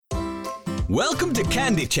Welcome to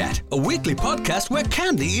Candy Chat, a weekly podcast where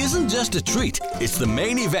candy isn't just a treat, it's the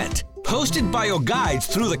main event. Hosted by your guides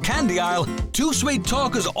through the candy aisle, two sweet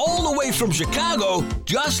talkers all the way from Chicago,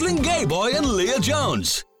 Jocelyn Gayboy and Leah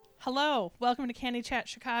Jones. Hello, welcome to Candy Chat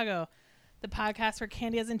Chicago, the podcast where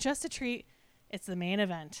candy isn't just a treat, it's the main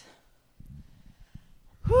event.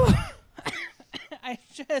 Whew. I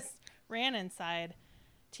just ran inside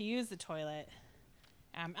to use the toilet.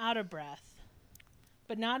 I'm out of breath,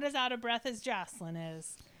 but not as out of breath as Jocelyn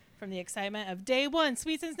is from the excitement of day one,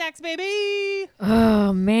 sweets and snacks, baby.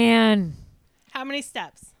 Oh, man. How many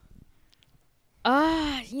steps?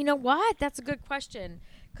 You know what? That's a good question.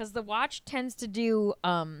 Because the watch tends to do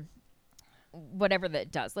whatever that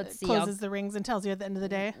it does. Let's see. Closes the rings and tells you at the end of the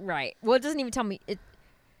day. Right. Well, it doesn't even tell me.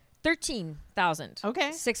 13,000.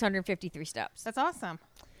 Okay. 653 steps. That's awesome.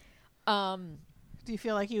 Do you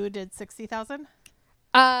feel like you did 60,000?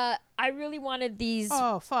 I really wanted these.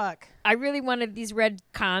 Oh, fuck. I really wanted these red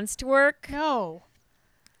cons to work. No.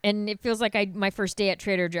 And it feels like my first day at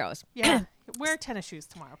Trader Joe's. Yeah. Wear tennis shoes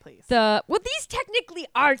tomorrow, please. These technically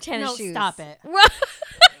are tennis shoes. Stop it.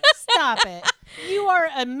 Stop it. You are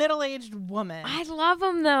a middle-aged woman. I love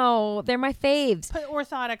them, though. They're my faves. Put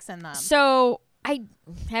orthotics in them. So I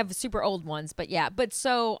have super old ones, but yeah. But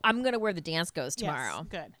so I'm going to wear the Danskos tomorrow.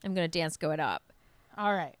 Yes, good. I'm going to Dansko it up.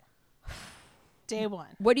 All right. Day one.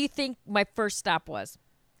 What do you think my first stop was?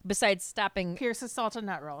 Besides stopping. Pierce's Salted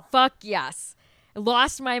Nut Roll. Fuck yes.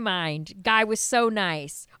 Lost my mind. Guy was so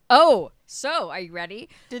nice. Oh, so are you ready?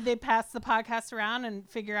 Did they pass the podcast around and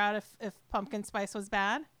figure out if pumpkin spice was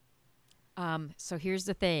bad? So here's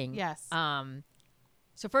the thing. Yes.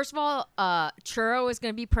 So first of all, churro is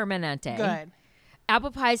going to be permanente. Good.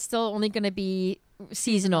 Apple pie is still only going to be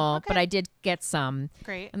seasonal, Okay. but I did get some.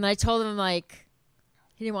 Great. And then I told him, like,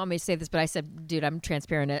 he didn't want me to say this, but I said, dude, I'm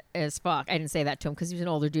transparent as fuck. I didn't say that to him because he was an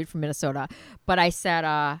older dude from Minnesota. But I said,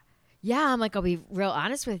 yeah, I'm like, I'll be real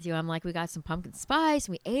honest with you. I'm like, we got some pumpkin spice,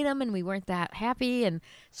 and we ate them, and we weren't that happy. And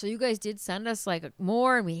so you guys did send us, like,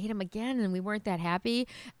 more, and we ate them again, and we weren't that happy.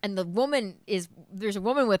 And there's a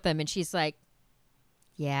woman with them, and she's like,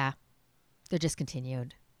 yeah, they're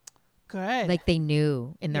discontinued. Good. Like, they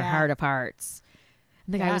knew in their heart of hearts.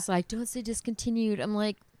 And the guy Yeah. was like, don't say discontinued. I'm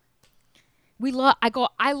like, we love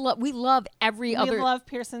every other. We love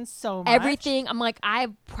Pearson so much. Everything. I'm like,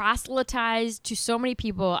 I've proselytized to so many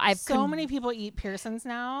people. Many people eat Pearsons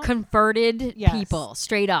now. Converted Yes. people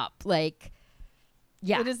straight up. Like,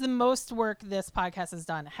 yeah. It is the most work this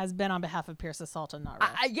podcast has been on behalf of Pierce's Salted Nut Roll.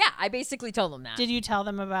 I basically told them that. Did you tell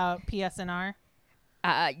them about PSNR?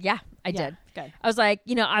 Yeah, I did. Good. I was like,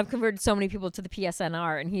 I've converted so many people to the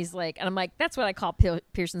PSNR, and he's like, and I'm like, that's what I call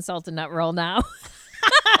Pearson Salted Nut Roll now.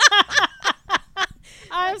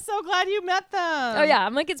 I'm so glad you met them. Oh yeah,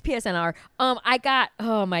 I'm like, it's PSNR. Oh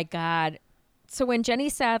my God. So when Jenny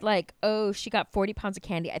said, like, oh, she got 40 pounds of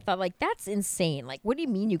candy, I thought, like, that's insane. Like, what do you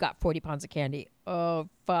mean you got 40 pounds of candy? Oh,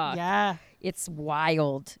 fuck. Yeah. It's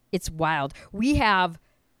wild. It's wild. We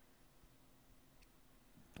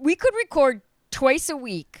could record twice a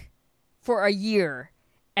week for a year,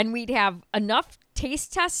 and we'd have enough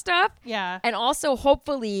taste test stuff. Yeah. And also,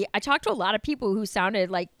 hopefully, I talked to a lot of people who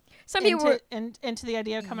sounded like some people were into the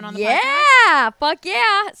idea of coming on the podcast. Yeah, fuck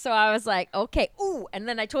yeah. So I was like, okay. Ooh, and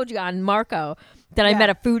then I told you on Marco that I met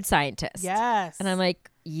a food scientist. Yes. And I'm like,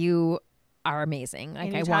 you are amazing. Like,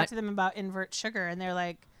 and you talked to them about invert sugar, and they're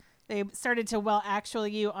like, they started to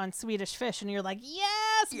actually you on Swedish Fish, and you're like,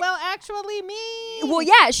 yes, actually me. Well,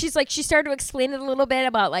 yeah, she's like, she started to explain it a little bit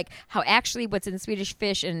about like how actually what's in Swedish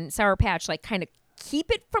Fish and Sour Patch like kind of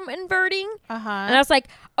keep it from inverting. And I was like,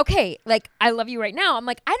 okay, like, I love you right now. I'm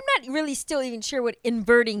like, I'm not really still even sure what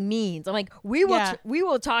inverting means. I'm like, we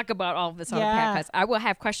will talk about all of this on the podcast. I will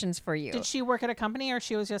have questions for you. Did she work at a company, or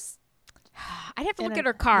she was just? I'd have to look at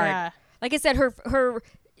her card. Yeah. Like I said, her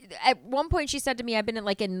at one point she said to me, I've been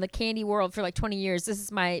in the candy world for like 20 years. This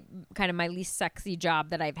is my least sexy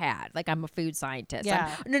job that I've had. Like, I'm a food scientist.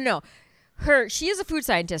 Yeah. No. She is a food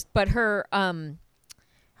scientist, but her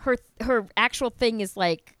actual thing is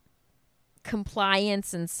like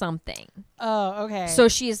compliance and something. Oh, okay. So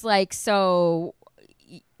she's like,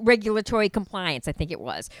 regulatory compliance, I think it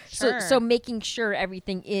was. Sure. So making sure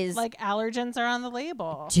everything is like allergens are on the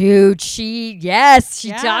label. Dude, she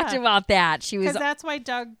talked about that. She was, because that's why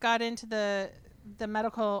Doug got into the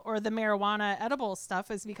medical or the marijuana edible stuff,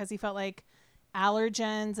 is because he felt like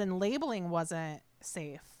allergens and labeling wasn't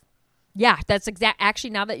safe. Yeah, that's actually,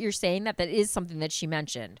 now that you're saying that is something that she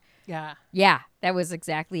mentioned. Yeah. Yeah, that was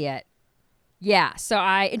exactly it. Yeah, so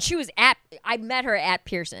I met her at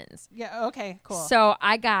Pearson's. Yeah, okay, cool. So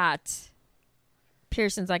I got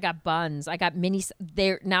Pearson's. I got buns. I got mini.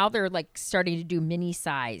 They're like starting to do mini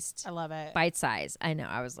sized. I love it. Bite size. I know.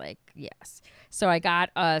 I was like, yes. So I got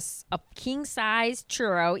us a king size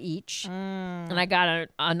churro each, and I got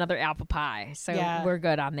another apple pie. So we're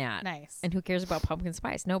good on that. Nice. And who cares about pumpkin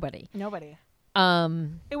spice? Nobody.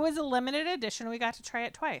 It was a limited edition. We got to try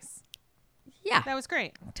it twice. Yeah. That was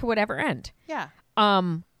great. To whatever end. Yeah.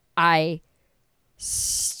 I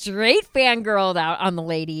straight fangirled out on the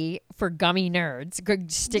lady for gummy nerds,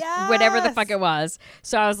 whatever the fuck it was.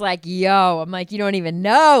 So I was like, yo, I'm like, you don't even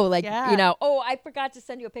know. Like, you know, oh, I forgot to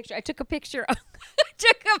send you a picture. I took a picture.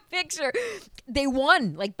 They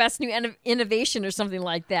won like best new innovation or something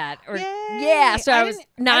like that. Or yeah. So I didn't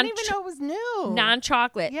even know it was new.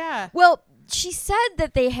 Non-chocolate. Yeah. Well, she said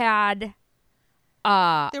that they had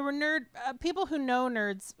there were people who know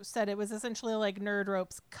nerds said it was essentially like Nerd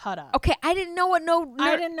Ropes cut up. Okay, I didn't know what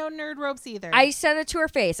I didn't know Nerd Ropes either. I said it to her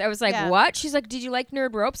face. I was like, what? She's like, did you like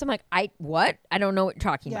Nerd Ropes? I'm like, what? I don't know what you're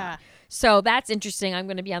talking about. So that's interesting. I'm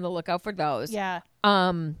going to be on the lookout for those. Yeah.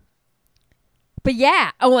 But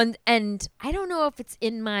yeah. Oh, and I don't know if it's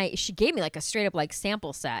in she gave me like a straight up like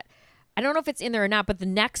sample set. I don't know if it's in there or not, but the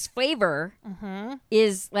next flavor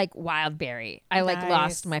is like wild berry. I like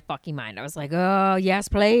lost my fucking mind. I was like, oh yes,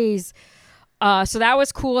 please. So that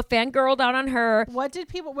was cool. A fangirled out on her. What did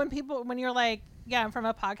when you're like, yeah, I'm from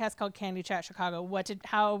a podcast called Candy Chat Chicago.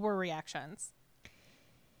 How were reactions?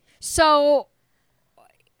 So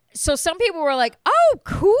some people were like, oh,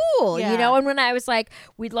 cool. You know, and when I was like,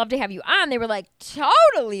 we'd love to have you on, they were like,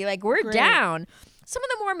 totally, like we're down. Some of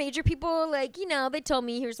the more major people, like, you know, they told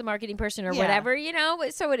me here's the marketing person or whatever, you know,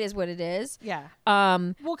 so it is what it is. Yeah.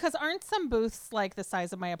 Well, because aren't some booths like the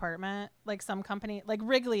size of my apartment? Like some company, like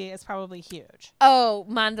Wrigley is probably huge. Oh,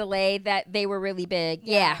 Mondelez, that they were really big.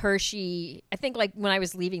 Yeah. Hershey. I think like when I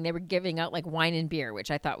was leaving, they were giving out like wine and beer,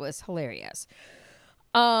 which I thought was hilarious.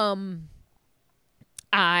 I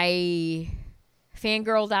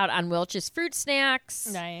fangirled out on Welch's fruit snacks.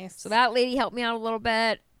 Nice. So that lady helped me out a little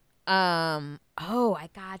bit. I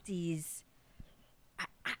got these.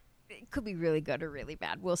 It could be really good or really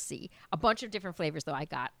bad. We'll see. A bunch of different flavors though. I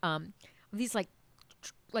got these like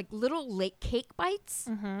little cake bites.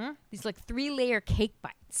 Mm-hmm. These like 3-layer cake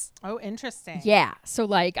bites. Oh, interesting. Yeah. So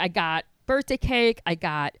like I got birthday cake. I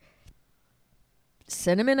got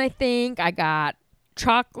cinnamon. I think I got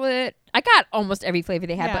chocolate. I got almost every flavor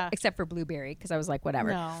they had, but except for blueberry because I was like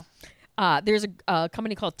whatever. No. There's a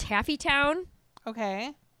company called Taffy Town.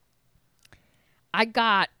 Okay. I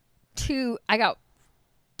got two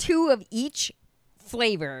of each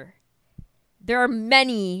flavor. There are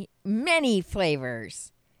many, many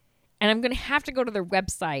flavors. And I'm going to have to go to their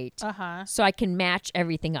website so I can match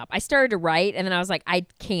everything up. I started to write, and then I was like, I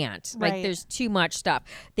can't. Right. Like, there's too much stuff.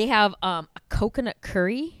 They have a coconut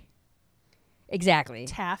curry. Exactly.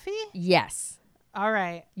 Taffy? Yes. All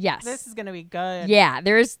right. Yes. This is going to be good. Yeah.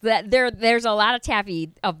 There's a lot of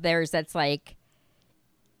taffy of theirs that's like,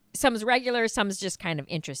 some's regular, some's just kind of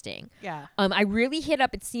interesting. Yeah. I really hit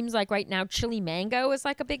up, it seems like right now, chili mango is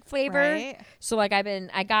like a big flavor. Right. So like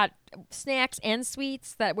I got snacks and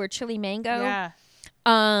sweets that were chili mango. Yeah.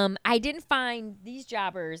 I didn't find these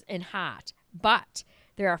jobbers in hot, but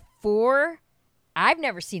there are 4, I've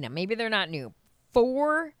never seen them. Maybe they're not new.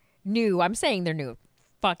 4 new, I'm saying they're new.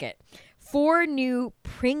 Fuck it. 4 new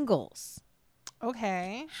Pringles.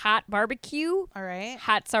 Okay. Hot barbecue. All right.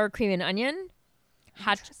 Hot sour cream and onion.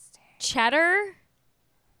 Hot cheddar.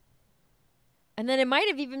 And then it might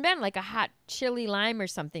have even been like a hot chili lime or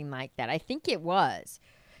something like that. I think it was.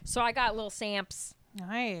 So I got little samps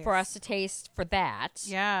for us to taste for that.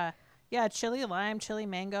 Yeah. Yeah, chili lime, chili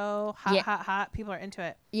mango, hot. People are into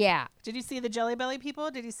it. Yeah. Did you see the Jelly Belly people?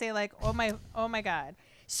 Did you say like, oh my God?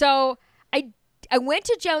 So I went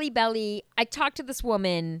to Jelly Belly. I talked to this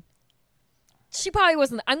woman. She probably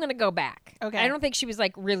wasn't. I'm going to go back. Okay. I don't think she was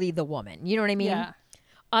like really the woman. You know what I mean? Yeah.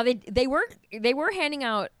 They were handing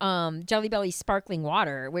out Jelly Belly sparkling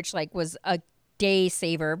water, which like was a day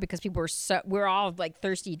saver because people we're all like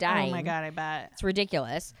thirsty, dying. Oh my God, I bet it's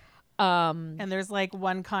ridiculous. And there's like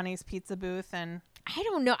one Connie's Pizza booth, and I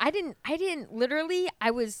don't know. I didn't literally.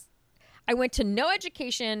 I went to no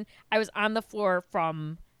education. I was on the floor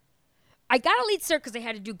from. I got a lead cert because I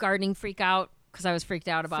had to do gardening freak out because I was freaked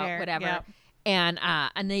out about whatever. Yep. And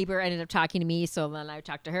a neighbor ended up talking to me, so then I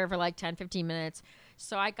talked to her for like 10, 15 minutes.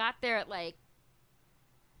 So I got there at like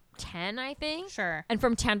 10, I think. Sure. And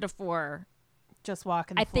from 10 to 4. Just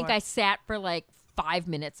walking the floor. think I sat for like 5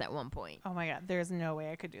 minutes at one point. Oh my God. There's no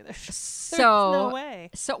way I could do this. So, there's no way.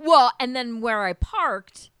 So, well, and then where I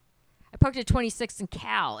parked at 26th and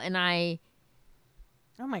Cal, and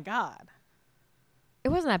Oh my God. it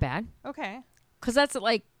wasn't that bad. Okay. because that's at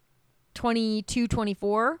like 22,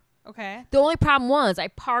 24. Okay. The only problem was I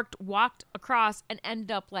walked across, and I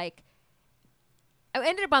ended up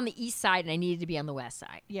on the east side, and I needed to be on the west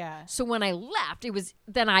side. Yeah. So when I left,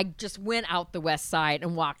 then I just went out the west side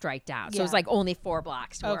and walked right down. So it was like only 4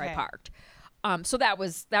 blocks to where I parked. So that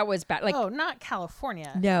was bad. Like, oh, not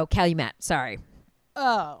California. no, Calumet. Sorry.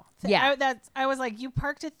 Oh. Yeah. I was like, you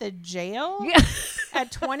parked at the jail Yeah.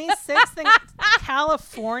 at 26th in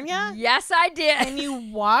California? Yes, I did. And you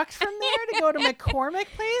walked from there to go to McCormick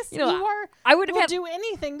Place? I would have do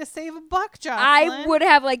anything to save $1, Jocelyn. I would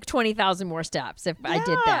have like 20,000 more steps if I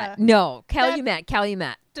did that. No, Calumet.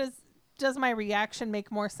 Does my reaction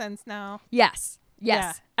make more sense now? Yes.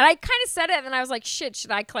 Yeah. And I kind of said it, and I was like, shit,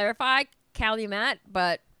 should I clarify Calumet?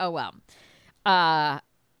 But, oh well.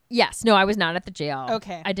 Yes. No, I was not at the jail.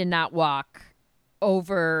 Okay. I did not walk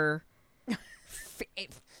over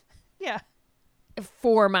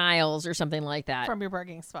 4 miles or something like that. From your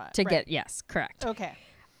parking spot. To get, yes, correct. Okay.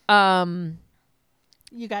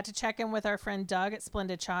 You got to check in with our friend Doug at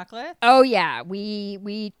Splendid Chocolate. Oh, yeah.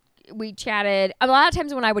 We chatted. A lot of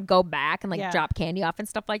times when I would go back and like drop candy off and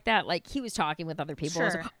stuff like that, like he was talking with other people.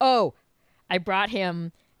 Sure. I brought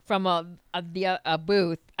him from a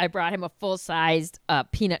booth. I brought him a full-sized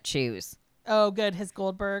peanut shoes. Oh, good. His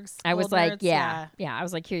Goldbergs. I was like, yeah. I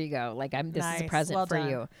was like, here you go. Like, this is a present for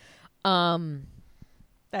you.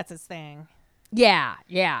 That's his thing. Yeah.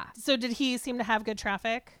 So did he seem to have good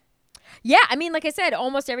traffic? Yeah, I mean, like I said,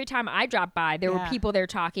 almost every time I dropped by, there were people there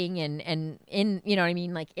talking and in, you know what I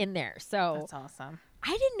mean, like in there. So that's awesome.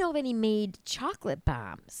 I didn't know that he made chocolate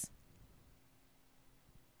bombs.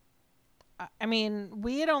 I mean,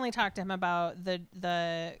 we had only talked to him about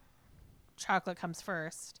the chocolate comes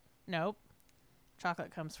first. Nope. Chocolate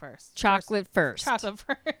comes first. Chocolate first. Chocolate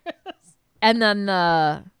first. And then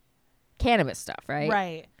the cannabis stuff, right?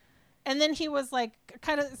 Right. And then he was like,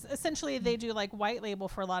 kind of, essentially they do like white label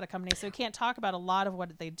for a lot of companies, so we can't talk about a lot of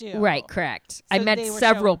what they do. Right, correct. So I met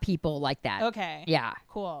several people like that. Okay. Yeah.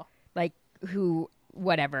 Cool. Like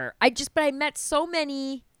whatever. But I met so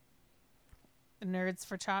many nerds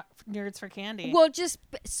for candy. Well, just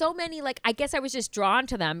so many, like, I guess I was just drawn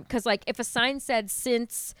to them because, like, if a sign said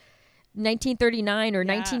since 1939 or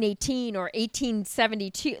 1918 or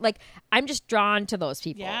 1872, like, I'm just drawn to those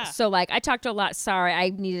people. Yeah. So, like, I talked to a lot. Sorry, I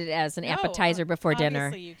needed it as an appetizer before dinner.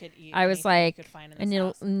 You could eat. I was like, I need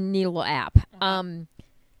a little app.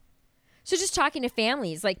 So just talking to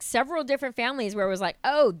families, like several different families where it was like,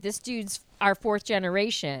 oh, this dude's our 4th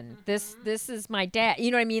generation. Mm-hmm. This is my dad.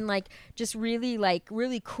 You know what I mean? Like, just really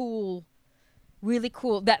cool.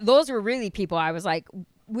 That those were really people I was like,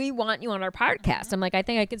 we want you on our podcast. Mm-hmm. I'm like, I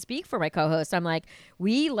think I could speak for my co-host. I'm like,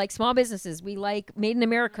 we like small businesses. We like Made in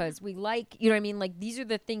Americas. Mm-hmm. We like, you know what I mean? Like, these are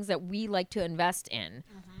the things that we like to invest in.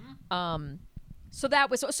 Mm-hmm. So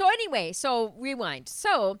that was, so anyway, so rewind.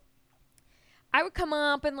 So I would come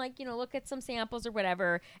up and, like, you know, look at some samples or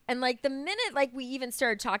whatever. And, like, the minute, like, we even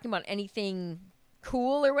started talking about anything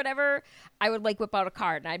cool or whatever, I would, like, whip out a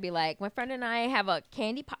card. And I'd be like, my friend and I have a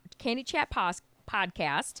Candy Chat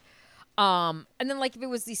podcast. And then, like, if it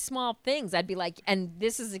was these small things, I'd be like, and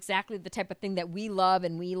this is exactly the type of thing that we love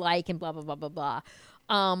and we like and blah, blah, blah, blah, blah.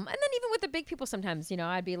 And then even with the big people sometimes, you know,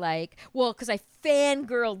 I'd be like, well, because I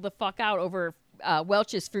fangirled the fuck out over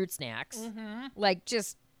Welch's Fruit Snacks. Mm-hmm. Like,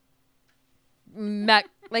 just...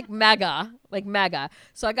 mega.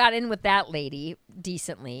 So I got in with that lady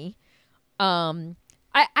decently. I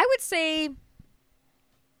would say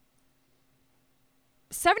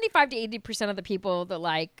 75 to 80% of the people that,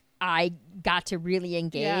 like, I got to really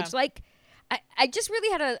engage, like, I just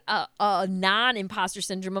really had a non-imposter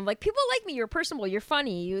syndrome of, like, people like me, you're personable, you're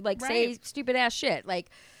funny, you, like, say stupid ass shit, like,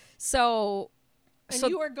 so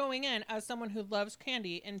you are going in as someone who loves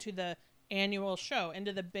candy into the annual show,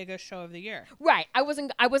 into the biggest show of the year. Right. I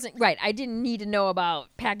wasn't right. I didn't need to know about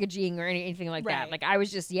packaging or anything like that. Like, I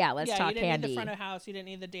was just, let's talk you didn't candy. need the front of house. You didn't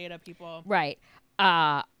need the data people. Right.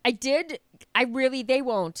 They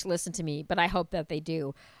won't listen to me, but I hope that they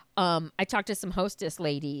do. I talked to some hostess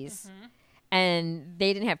ladies and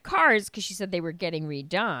they didn't have cards because she said they were getting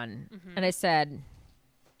redone. And I said,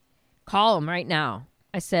 call them right now.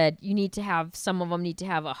 I said, you need to have, some of them need to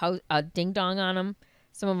have a ding dong on them.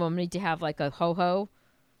 Some of them need to have, like, a ho-ho.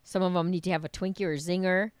 Some of them need to have a Twinkie or a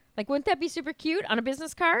Zinger. Like, wouldn't that be super cute on a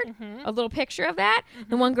business card? A little picture of that.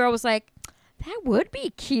 And one girl was like, that would be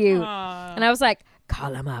cute. And I was like,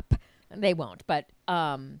 call them up. And they won't. But,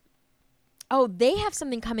 they have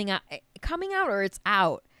something coming out or it's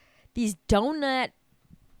out. These donut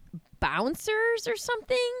bouncers or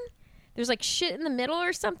something. There's, like, shit in the middle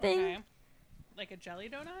or something. Okay. Like a jelly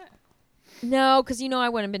donut? No, because I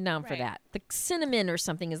wouldn't have been down for Right. that. The cinnamon or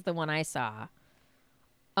something is the one I saw.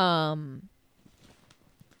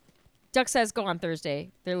 Duck says go on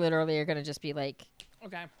Thursday. They literally are going to just be like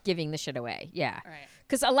Okay. giving the shit away. Yeah. All right.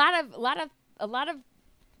 Because a lot of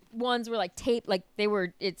ones were like tape, like they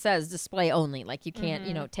were. It says display only, like you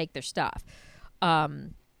can't, take their stuff.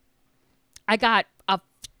 I got a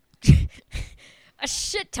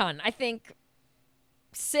shit ton. I think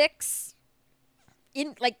 6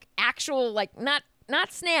 in like actual like not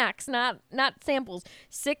snacks, not samples.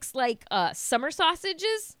 6 like summer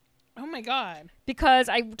sausages. Oh my God. Because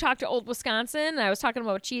I talked to Old Wisconsin, and I was talking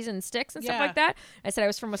about cheese and sticks and stuff Yeah. like that. I said I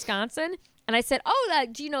was from Wisconsin, and I said, "Oh,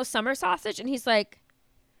 do you know summer sausage?" And he's like,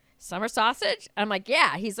 "Summer sausage?" I'm like,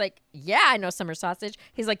 "Yeah." He's like, "Yeah, I know summer sausage."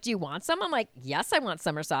 He's like, "Do you want some?" I'm like, "Yes, I want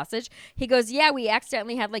summer sausage." He goes, "Yeah, we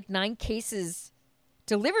accidentally had like 9 cases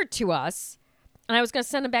delivered to us, and I was going to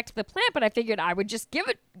send them back to the plant, but I figured I would just give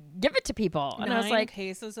it to people." And I was 9 like,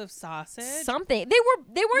 cases of sausage. something. They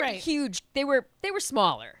weren't Right. huge. They were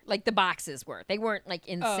smaller. Like the boxes were. They weren't like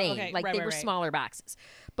insane. okay. Like Right, they right, were right. smaller boxes.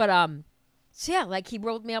 But so yeah, like he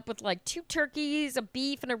rolled me up with like 2 turkeys, a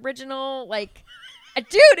beef, an original, like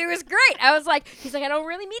dude, it was great. I was like, he's like, I don't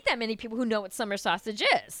really meet that many people who know what summer sausage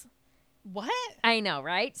is. What? I know,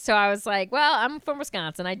 right? So I was like, well, I'm from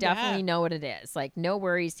Wisconsin. I definitely Yeah. know what it is. Like, no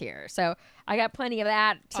worries here. So I got plenty of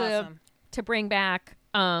that Awesome. to bring back.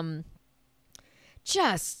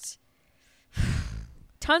 Just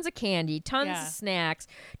tons of candy, tons Yeah. of snacks,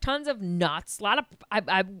 tons of nuts. A lot of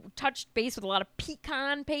I touched base with a lot of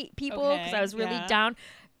pecan people because Okay, I was really yeah. down.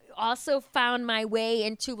 Also found my way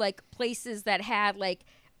into like places that had like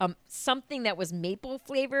something that was maple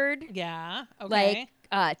flavored, Yeah. Okay.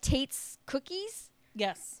 like Tate's cookies.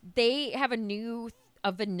 yes. They have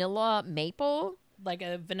a vanilla maple. Like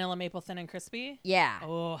a vanilla maple thin and crispy. Yeah.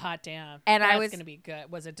 Oh, hot damn. And That's I was- gonna be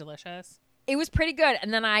good. Was it delicious? It was pretty good.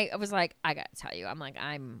 And then I was like, I got to tell you,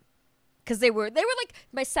 because they were like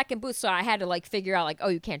my second booth. So I had to like figure out like, oh,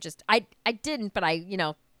 you can't just, I didn't, but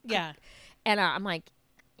Yeah. and I'm like,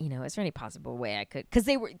 is there any possible way I could, because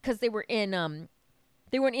they were in,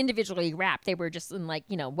 they weren't individually wrapped. They were just in like,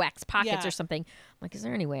 wax pockets Yeah. or something. I'm like, is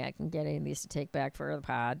there any way I can get any of these to take back for the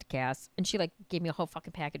podcast? And she like gave me a whole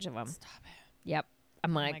fucking package of them. Stop it. Yep.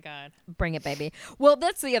 I'm Oh my like, God. bring it, baby. Well,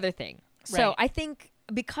 that's the other thing. So Right. I think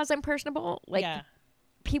because I'm personable, like yeah.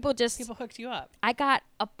 people People hooked you up. I got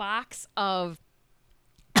a box of,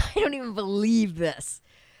 I don't even believe this,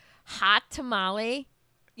 hot tamale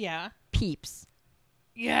Yeah. Peeps.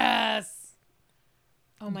 Yes.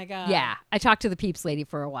 Oh my God. Yeah, I talked to the Peeps lady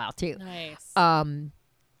for a while too. Nice.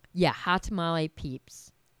 Yeah, hot tamale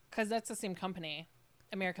Peeps. Because that's the same company,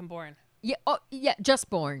 American Born. Yeah, oh yeah, Just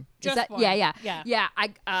Born. Just Born. Yeah. Yeah.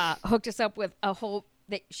 I hooked us up with a whole.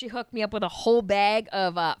 She hooked me up with a whole bag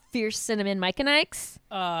of fierce cinnamon Mike and Ike's.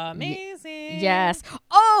 Amazing. Yes.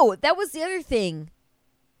 Oh, that was the other thing.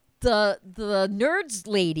 The nerds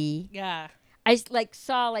lady. Yeah. I like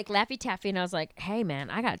saw like Laffy Taffy and I was like, hey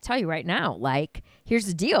man, I gotta tell you right now, like, here's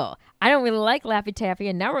the deal. I don't really like Laffy Taffy,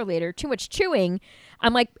 an hour later, too much chewing.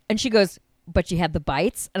 I'm like, and she goes, but you had the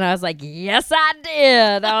bites? And I was like, yes, I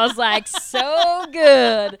did. I was like, so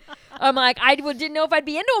good. I'm like, I didn't know if I'd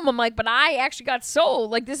be into them. I'm like, but I actually got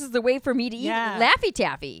sold. Like, this is the way for me to eat Yeah. Laffy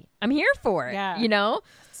Taffy. I'm here for it. Yeah. You know?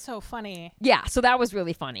 So funny. Yeah. So that was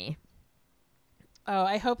really funny. Oh,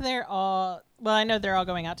 I hope they're all. Well, I know they're all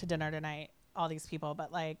going out to dinner tonight. All these people,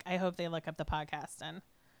 but like, I hope they look up the podcast and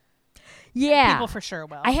Yeah. people for sure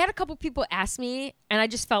will. I had a couple people ask me, and I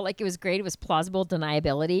just felt like it was great. It was plausible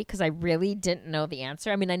deniability because I really didn't know the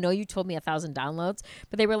answer. I mean, I know you told me 1,000 downloads,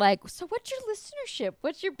 but they were like, so what's your listenership?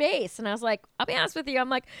 What's your base? And I was like, I'll be honest with you. I'm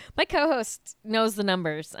like, my co-host knows the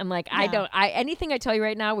numbers. I'm like, Yeah. anything I tell you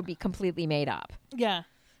right now would be completely made up. yeah,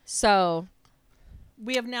 So,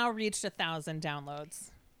 we have now reached 1,000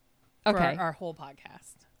 downloads. For okay, our whole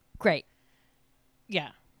podcast. great.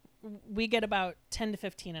 Yeah, we get about 10 to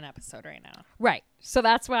 15 an episode right now. Right. So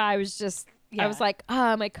that's why I was just, I Yeah. was like,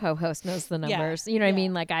 my co-host knows the Yeah. numbers. You know what I Yeah.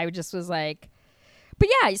 mean? Like, I just was like, but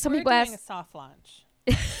yeah, some We're people doing ask. a soft launch.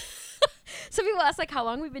 Some people ask like how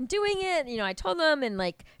long we've been doing it. You know, I told them and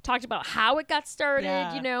like talked about how it got started.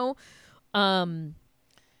 Yeah. You know, And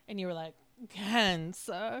you were like,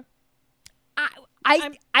 cancer.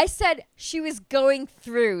 I said she was going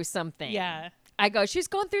through something. Yeah. I go, she's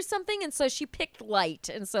going through something, and so she picked light,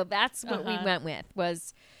 and so that's what we Uh-huh. went with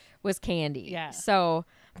was candy. Yeah. So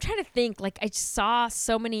I'm trying to think. Like I saw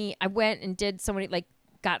so many. I went and did so many. Like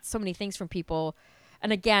got so many things from people,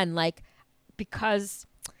 and again, like because.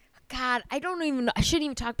 God, I don't even. I shouldn't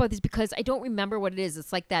even talk about this because I don't remember what it is.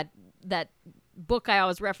 It's like that book I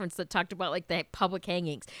always reference that talked about like the public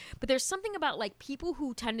hangings. But there's something about like people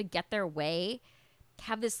who tend to get their way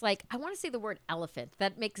have this like, I want to say the word elephant.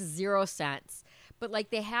 That makes zero sense. But like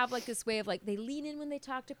they have like this way of like they lean in when they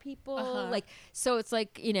talk to people. Like, so it's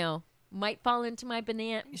like, you know, might fall into my but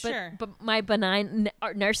my benign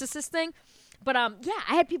narcissist thing. But yeah,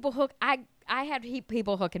 I had people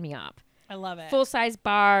people hooking me up. I love it. Full size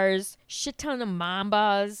bars, shit ton of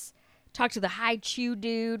mambas. Talk to the High Chew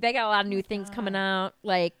dude. They got a lot of new things coming out.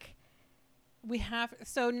 Like we have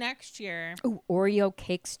next year. Ooh, Oreo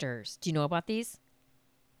cake stirs. Do you know about these?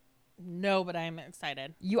 No, but I'm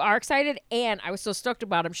excited. You are excited, and I was so stoked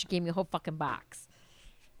about them. She gave me a whole fucking box.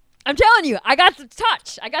 I'm telling you, I got the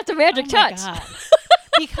touch. I got the magic touch. God.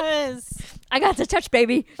 Because I got the touch,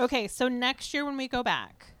 baby. Okay, so next year when we go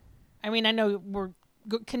back, I mean, I know we're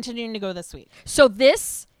continuing to go this week. So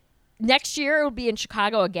this next year it will be in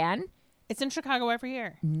Chicago again. It's in Chicago every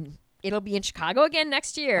year. It'll be in Chicago again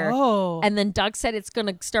next year. Oh. And then Doug said it's going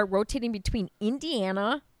to start rotating between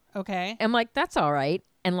Indiana. Okay. I'm like, that's all right.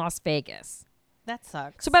 And Las Vegas. That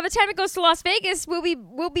sucks. So by the time it goes to Las Vegas, we'll be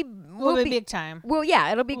big time. Well,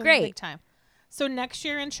 yeah, it'll be great. Big time. So next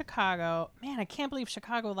year in Chicago, man, I can't believe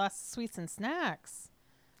Chicago lost Sweets and Snacks.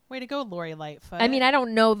 Way to go, Lori Lightfoot. I mean, I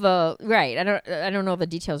don't know I don't know the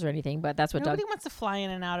details or anything, but that's what Nobody wants to fly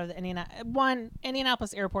in and out of the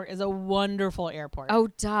Indianapolis airport is a wonderful airport. Oh,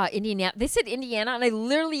 duh, Indiana. They said Indiana, and I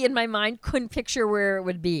literally in my mind couldn't picture where it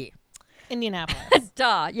would be. Indianapolis.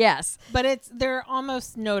 Duh, yes. But there are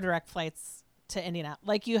almost no direct flights to Indiana.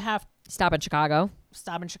 Like you have stop in Chicago,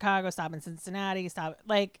 stop in Cincinnati,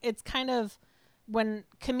 it's kind of when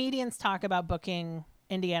comedians talk about booking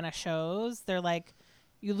Indiana shows, they're like,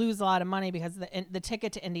 you lose a lot of money because the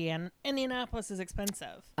ticket to Indianapolis is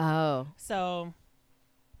expensive. Oh. So,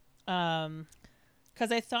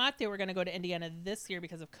 because I thought they were going to go to Indiana this year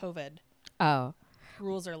because of COVID. Oh.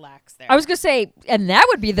 Rules are lax there. I was going to say, and that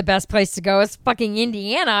would be the best place to go is fucking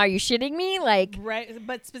Indiana. Are you shitting me? Like, right.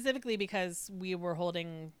 But specifically because we were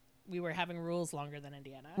having rules longer than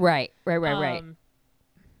Indiana. Right.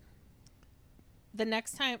 The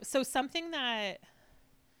next time, so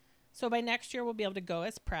by next year we'll be able to go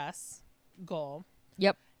as press goal.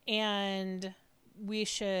 Yep. And we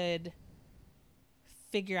should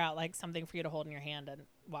figure out like something for you to hold in your hand and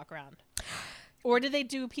walk around. Or do they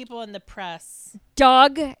do people in the press?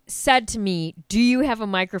 Doug said to me, "Do you have a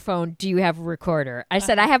microphone? Do you have a recorder?" I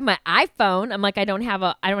said, "I have my iPhone." I'm like, "I don't have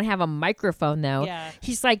a microphone though." Yeah.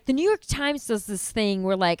 He's like, "The New York Times does this thing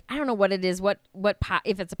where like I don't know what it is,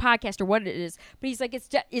 if it's a podcast or what it is, but he's like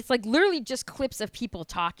it's like literally just clips of people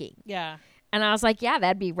talking." Yeah. And I was like, "Yeah,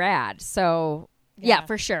 that'd be rad." So yeah,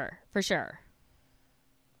 for sure.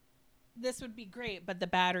 This would be great, but the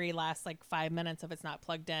battery lasts like 5 minutes if it's not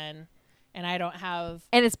plugged in. And I don't have...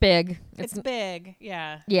 And it's big. It's big,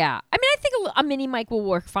 yeah. Yeah. I mean, I think a mini mic will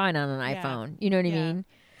work fine on an iPhone. You know what I mean?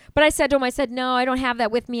 But I said to him, no, I don't have that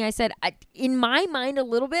with me. I said, in my mind a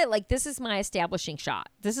little bit, like, this is my establishing shot.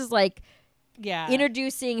 This is like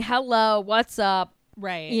introducing, hello, what's up?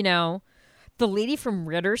 Right. You know, the lady from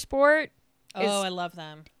Ritter Sport. I love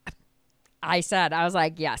them. I was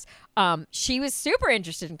like, yes. She was super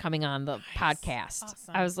interested in coming on the podcast.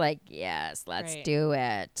 Awesome. I was like, yes, let's do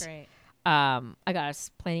it. Great. I got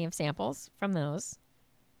us plenty of samples from those.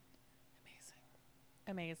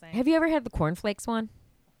 Amazing. Have you ever had the cornflakes one?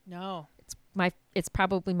 No. It's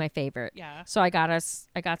probably my favorite. Yeah. So I got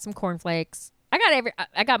some cornflakes.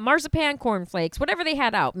 I got marzipan cornflakes, whatever they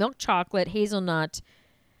had out. Milk chocolate, hazelnut.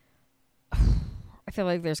 I feel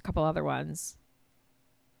like there's a couple other ones,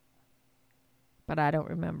 but I don't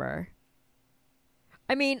remember.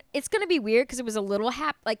 I mean, it's going to be weird because it was a little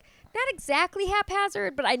not exactly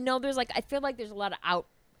haphazard, but I know I feel like there's a lot of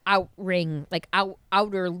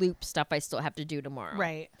outer loop stuff I still have to do tomorrow.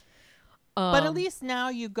 Right. But at least now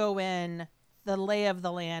you go in the lay of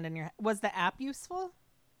the land and was the app useful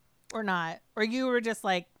or not? Or you were just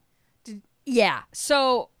like, yeah.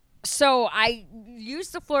 So I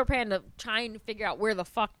used the floor plan to try and figure out where the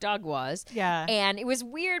fuck Doug was. Yeah. And it was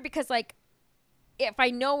weird because if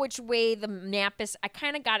I know which way the map is, I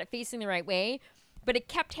kind of got it facing the right way, but it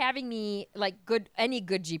kept having me any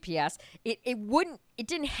good GPS. It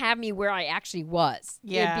didn't have me where I actually was.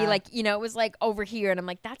 Yeah. It'd be like, it was like over here. And I'm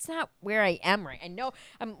like, that's not where I am right. I know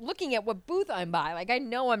I'm looking at what booth I'm by. Like I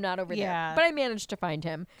know I'm not over there, but I managed to find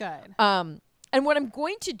him. Good. And what I'm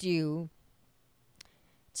going to do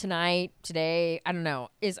today, I don't know,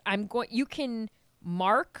 is you can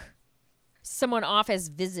mark someone off as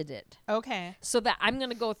visited. Okay. So that I'm going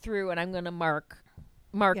to go through and I'm going to mark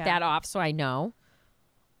that off so I know.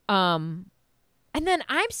 And then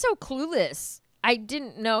I'm so clueless. I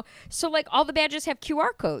didn't know. So like all the badges have QR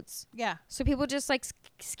codes. Yeah. So people just like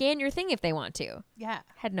scan your thing if they want to. Yeah.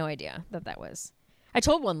 Had no idea that was. I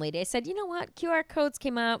told one lady, I said, you know what? QR codes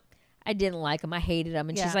came out. I didn't like them. I hated them.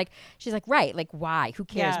 And Yeah. she's like, right. Like, why? Who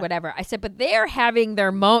cares? Yeah. Whatever. I said, but they're having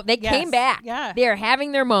their moment. They Yes. came back. Yeah. They're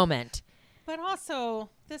having their moment. But also,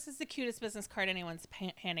 this is the cutest business card anyone's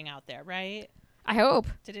handing out there, right? I hope.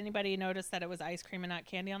 Did anybody notice that it was ice cream and not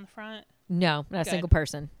candy on the front? No, not a Good. single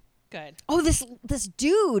person. Good. Oh, this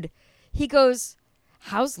dude. He goes,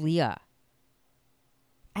 how's Leah?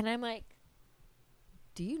 And I'm like,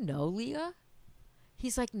 do you know Leah?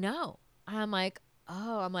 He's like, no. I'm like,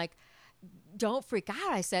 oh, don't freak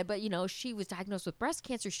out. I said, but she was diagnosed with breast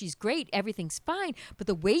cancer. She's great. Everything's fine. But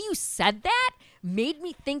the way you said that made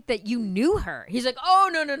me think that you knew her. He's like, oh,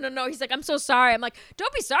 no. He's like, I'm so sorry. I'm like,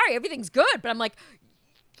 don't be sorry. Everything's good. But I'm like,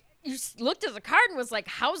 you looked at the card and was like,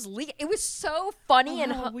 how's Leah? It was so funny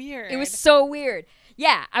and weird. It was so weird.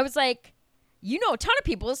 Yeah. I was like, you know a ton of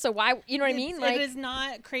people, so why, you know what I mean? Like, it is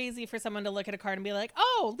not crazy for someone to look at a card and be like,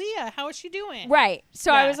 oh, Leah, how is she doing? right.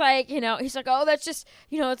 So I Yeah. was like, he's like, oh, that's just,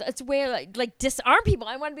 it's a way to like disarm people.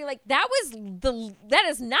 I want to be like, that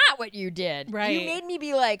is not what you did. Right. You made me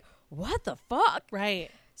be like, what the fuck?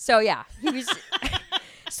 Right. So yeah, he was.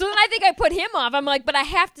 So then I think I put him off. I'm like, but I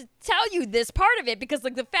have to tell you this part of it because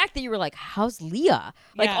like the fact that you were like, how's Leah?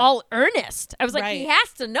 Like Yeah. all earnest. I was like, he Right.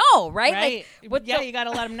 has to know, right? Right. Like, what yeah, the- you got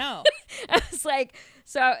to let them know. I was like,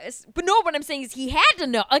 but no, what I'm saying is he had to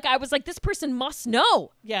know. Like, I was like, this person must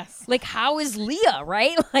know. Yes. Like, how is Leah,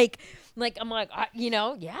 right? Like I'm like,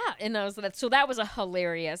 yeah. And I was like, so that was a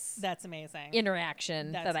hilarious That's amazing.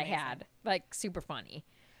 interaction That's that I amazing. had. Like, super funny.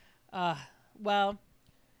 Well,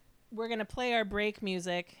 we're going to play our break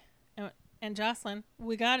music. And Jocelyn,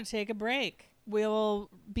 we got to take a break. We'll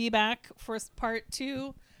be back for part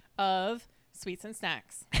 2 of Sweets and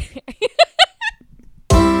Snacks.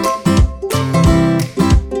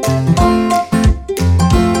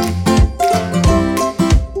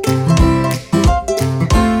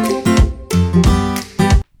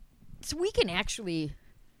 So we can actually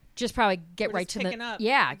just probably get We're right just to picking the up.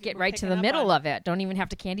 get We're right to picking the up middle on- of it. Don't even have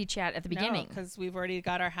to candy chat at the beginning. because we've already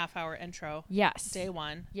got our half-hour intro. Yes. Day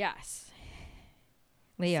 1. Yes.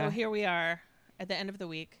 Leah. So here we are at the end of the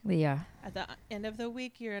week. Leah. At the end of the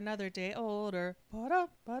week, you're another day older. Ba-da,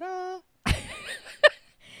 ba-da.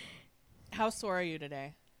 How sore are you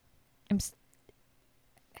today?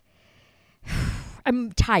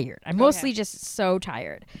 I'm tired. I'm Okay. mostly just so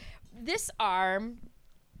tired. This arm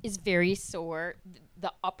is very sore.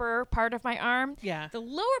 The upper part of my arm. Yeah. The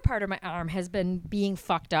lower part of my arm has been being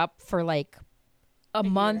fucked up for like a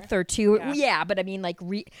month year. or two. Yeah. Yeah, but I mean like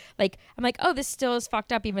I'm like, oh, this still is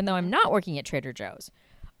fucked up even though I'm not working at Trader Joe's.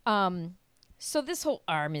 So this whole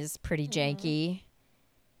arm is pretty janky.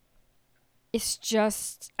 It's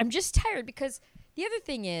just I'm just tired because the other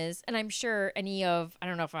thing is, and I'm sure I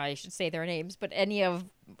don't know if I should say their names, but any of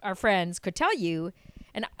our friends could tell you,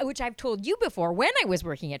 and which I've told you before when I was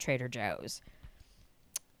working at Trader Joe's,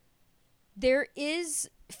 there is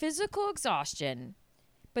physical exhaustion,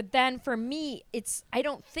 but then for me, I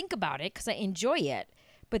don't think about it because I enjoy it,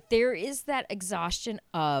 but there is that exhaustion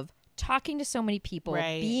of talking to so many people,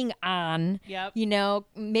 Right. being on, Yep.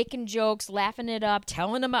 making jokes, laughing it up,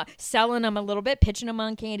 telling them, selling them a little bit, pitching them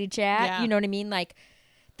on Candy Chat. Yeah. You know what I mean? Like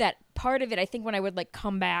that part of it, I think when I would like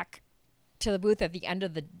come back to the booth at the end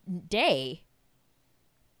of the day,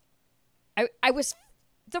 I was,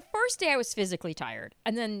 the first day I was physically tired.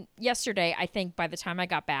 And then yesterday, I think by the time I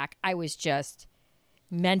got back, I was just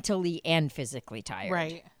mentally and physically tired.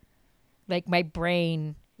 Right. Like my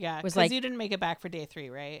brain, Yeah. was Because like- you didn't make it back for day 3,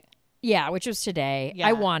 right? yeah, which was today. Yeah.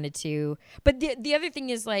 I wanted to. But the other thing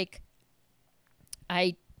is like,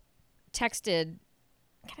 I texted,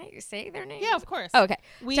 can I say their names? Yeah, of course. Oh, okay.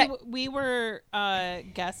 We were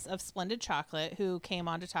guests of Splendid Chocolate who came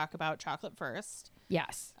on to talk about Chocolate First.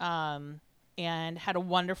 Yes. And had a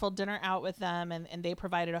wonderful dinner out with them, and they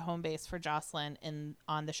provided a home base for Jocelyn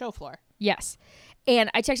on the show floor. Yes. And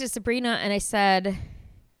I texted Sabrina and I said,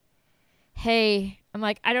 hey, I'm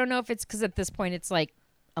like, I don't know if it's because at this point it's like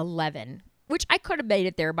 11, which I could have made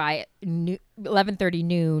it there by 11:30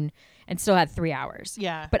 noon and still had 3 hours.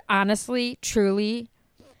 Yeah. But honestly, truly,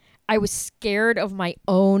 I was scared of my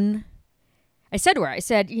own. I said to her, I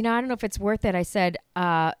said, I don't know if it's worth it. I said,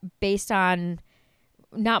 based on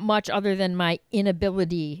not much other than my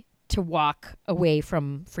inability to walk away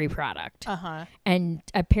from free product. Uh-huh. And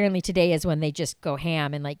apparently today is when they just go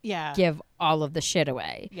ham and like Yeah. give all of the shit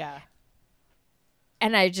away. Yeah.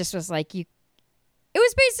 And I just was like, it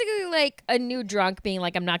was basically like a new drunk being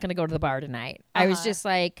like, I'm not going to go to the bar tonight. I was Uh-huh. just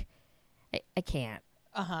like, I can't.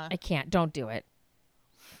 I can't. Don't do it.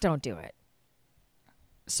 Don't do it.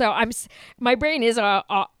 So my brain is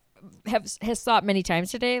has thought many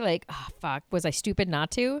times today, like, oh fuck, was I stupid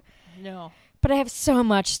not to? No. But I have so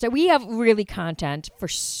much stuff. We have really content for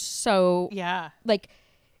like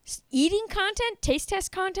eating content, taste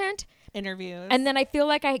test content, interviews. And then I feel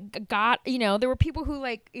like I got, there were people who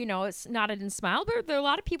like, it's nodded and smiled, but there are a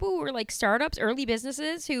lot of people who were like startups, early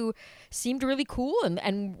businesses who seemed really cool.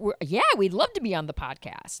 And we'd love to be on the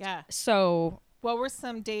podcast. Yeah. So what were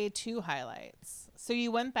some day 2 highlights? So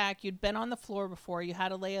you went back, you'd been on the floor before, you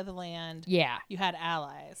had a lay of the land. Yeah. You had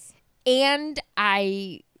allies. And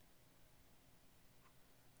I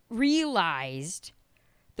realized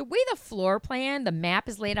the way the floor plan, the map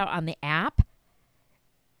is laid out on the app,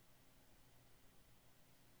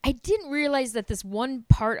 I didn't realize that this one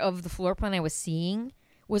part of the floor plan I was seeing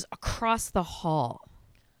was across the hall.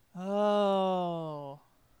 Oh.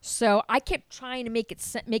 So I kept trying to make it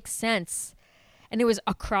make sense, and it was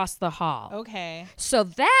across the hall. Okay. So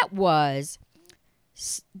that was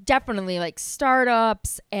definitely like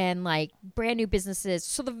startups and like brand new businesses.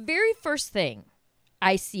 So the very first thing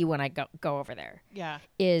I see when I go over there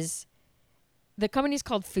is the company's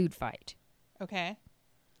called Food Fight. Okay.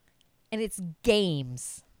 And it's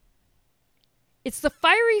games. It's the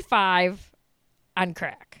Fiery Five on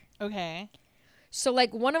crack. Okay. So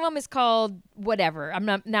like one of them is called whatever. I'm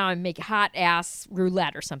making hot ass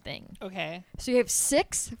roulette or something. Okay. So you have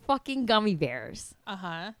 6 fucking gummy bears.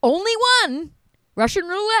 Uh-huh. Only one, Russian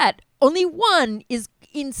roulette, only one is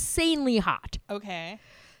insanely hot. Okay.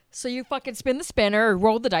 So you fucking spin the spinner or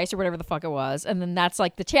roll the dice or whatever the fuck it was. And then that's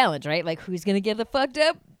like the challenge, right? Like who's going to get the fucked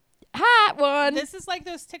up hot one? This is like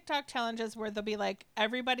those TikTok challenges where they'll be like,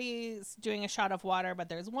 everybody's doing a shot of water, but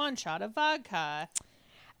there's one shot of vodka.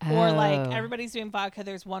 Or like everybody's doing vodka,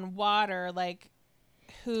 there's one water. Like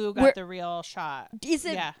who got the real shot? Is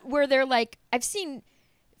it where they're like, I've seen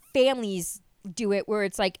families do it where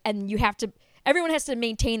it's like, and you have to, everyone has to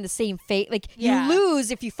maintain the same fate. Like you lose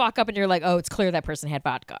if you fuck up and you're like, oh, it's clear that person had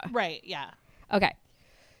vodka. Right. Yeah. Okay.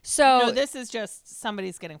 So no, this is just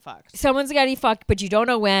somebody's getting fucked. Someone's getting fucked, but you don't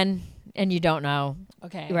know when and you don't know.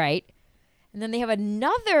 Okay. Right. And then they have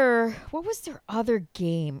another, what was their other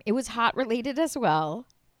game? It was hot related as well.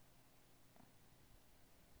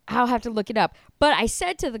 I'll have to look it up. But I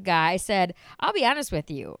said to the guy, I said, I'll be honest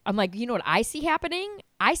with you. I'm like, you know what I see happening?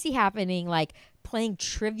 I see happening like playing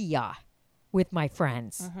trivia with my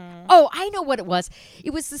friends. Mm-hmm. Oh, I know what it was. It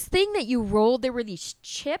was this thing that you rolled. There were these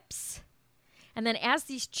chips. And then as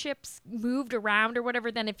these chips moved around or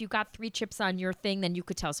whatever, then if you got 3 chips on your thing, then you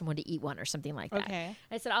could tell someone to eat one or something like that. Okay.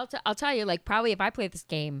 I said, I'll tell you, like, probably if I play this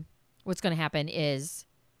game, what's going to happen is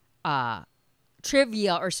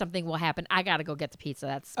trivia or something will happen. I got to go get the pizza.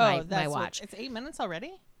 That's my watch. It's 8 minutes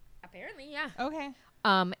already? Apparently, yeah. Okay.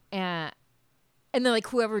 And then, like,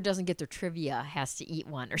 whoever doesn't get their trivia has to eat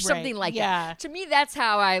one or something like that. To me, that's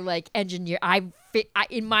how I, like, engineer. I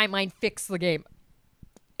in my mind, fix the game.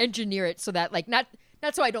 Engineer it so that, like, not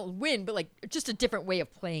so I don't win, but, like, just a different way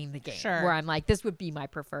of playing the game. Sure. Where I'm like, this would be my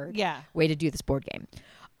preferred way to do this board game.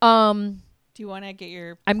 Do you want to get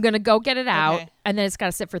your... I'm going to go get it out, and then it's got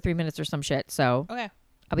to sit for 3 minutes or some shit, so... Okay.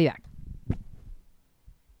 I'll be back.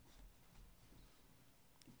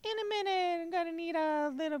 In a minute, I'm gonna need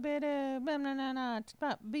a little bit of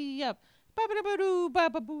be up.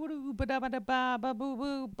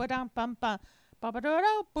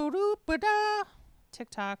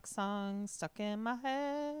 TikTok song stuck in my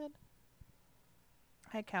head.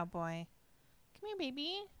 Hi, cowboy. Come here,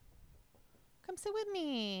 baby. Come sit with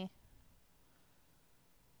me.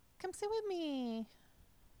 Come sit with me.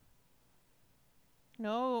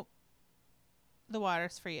 No, the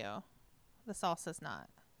water's for you. The salsa's not.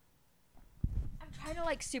 I'm trying to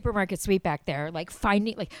like supermarket sweep back there, like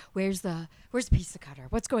finding like where's the pizza cutter?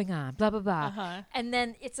 What's going on? Blah blah blah. Uh-huh. And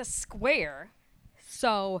then it's a square,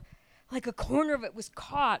 so like a corner of it was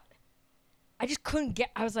caught. I just couldn't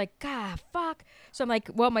get. I was like, God, fuck. So I'm like,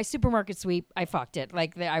 well, my supermarket sweep, I fucked it.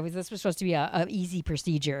 Like this was supposed to be a easy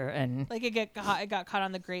procedure, and like it got caught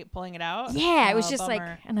on the grate pulling it out. Yeah, it was just bummer.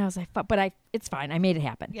 like, and I was like, fuck. But it's fine. I made it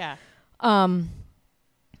happen. Yeah.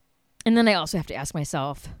 And then I also have to ask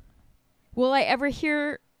myself, will I ever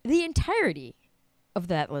hear the entirety of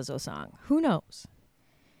that Lizzo song? Who knows?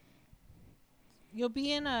 You'll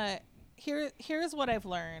be in a... Here's what I've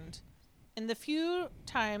learned. In the few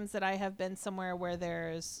times that I have been somewhere where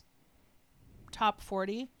there's top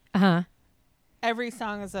 40, every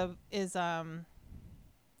song is a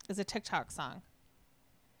TikTok song.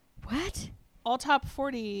 What? All top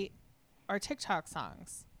 40 are TikTok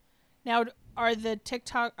songs. Now, do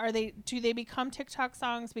they become TikTok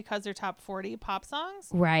songs because they're top 40 pop songs?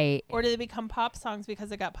 Right. Or do they become pop songs because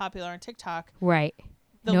they got popular on TikTok? Right.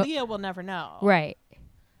 Leah will never know. Right.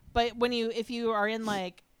 But if you are in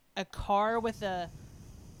like a car with a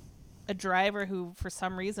driver who for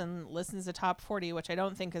some reason listens to top 40, which I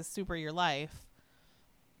don't think is super your life,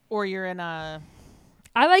 or you're in a...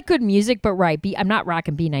 I like good music, but I'm not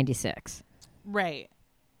rocking B96. Right.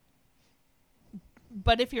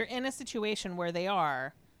 But if you're in a situation where they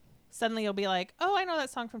are, suddenly you'll be like, oh, I know that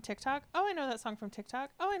song from TikTok. Oh, I know that song from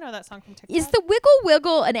TikTok. Oh, I know that song from TikTok. Is the Wiggle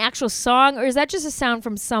Wiggle an actual song, or is that just a sound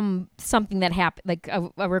from something that happened, like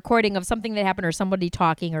a recording of something that happened or somebody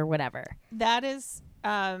talking or whatever? That is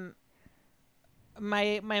my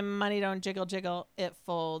money don't jiggle jiggle, it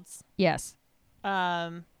folds. Yes.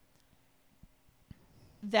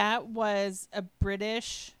 That was a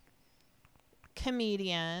British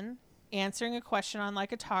comedian answering a question on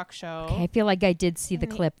like a talk show. Okay, I feel like I did see the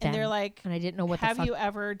clip then. And they're like, and I didn't know what have the fuck. you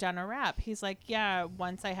ever done a rap? He's like, yeah,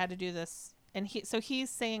 once I had to do this. And he's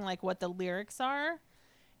saying like what the lyrics are.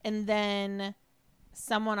 And then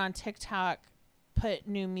someone on TikTok put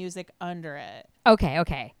new music under it.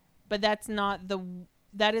 Okay. But that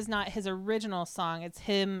is not his original song. It's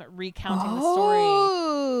him recounting the story.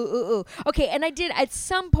 Ooh. Okay, and I did at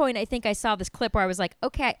some point, I think I saw this clip where I was like,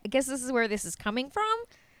 okay, I guess this is where this is coming from.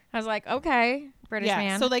 I was like, okay, British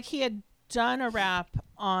man. So like he had done a rap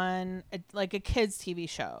on a kids TV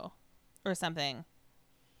show or something.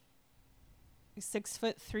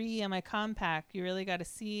 6'3" in my compact. You really got to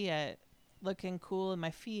see it. Looking cool in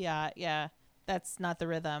my Fiat. Yeah, that's not the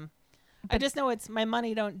rhythm. I just know it's my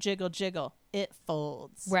money don't jiggle jiggle. It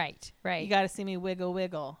folds. Right. You got to see me wiggle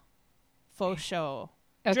wiggle. Faux show.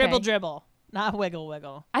 Okay. Dribble dribble. Not wiggle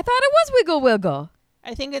wiggle. I thought it was Wiggle Wiggle.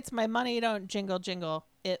 I think it's my money don't jingle jingle.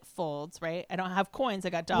 It folds, right? I don't have coins.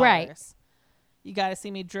 I got dollars. Right. You got to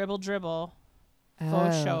see me dribble dribble.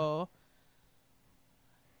 Faux Oh. show.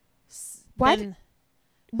 Why Then-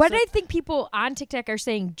 do I think people on TikTok are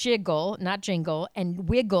saying jiggle, not jingle, and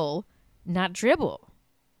wiggle, not dribble?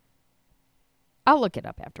 I'll look it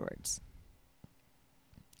up afterwards.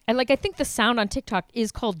 And I think the sound on TikTok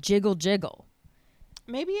is called jiggle jiggle.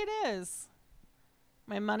 Maybe it is.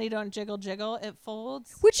 My money don't jiggle jiggle. It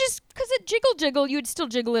folds. Which is because it jiggle jiggle, you'd still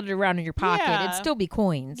jiggle it around in your pocket. Yeah. It'd still be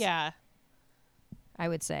coins. Yeah. I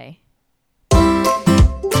would say.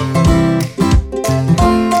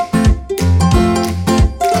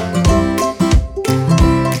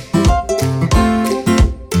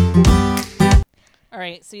 All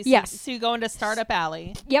right. So Yes. So you go into Startup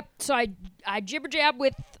Alley. Yep. So I jibber jab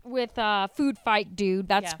with food fight dude.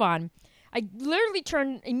 That's Yeah. fun. I literally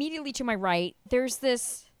turn immediately to my right. There's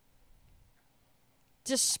this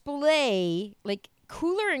display,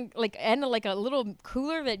 cooler and a little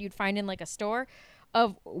cooler that you'd find in a store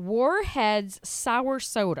of Warhead's sour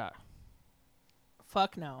soda.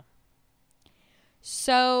 Fuck no.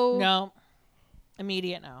 So No.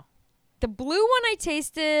 Immediate no. the blue one I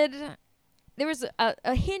tasted, there was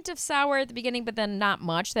a hint of sour at the beginning, but then not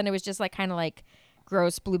much. Then it was just kind of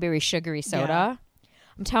gross blueberry sugary soda. Yeah.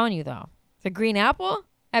 I'm telling you though, the green apple,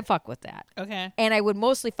 I'd fuck with that. Okay. And I would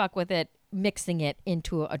mostly fuck with it mixing it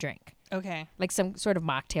into a drink. Okay. Like some sort of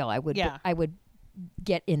mocktail I would Yeah. I would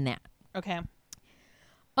get in that. Okay.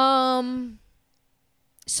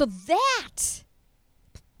 So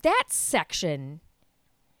that section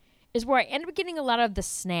is where I end up getting a lot of the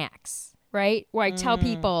snacks, right? Where I tell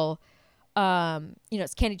people,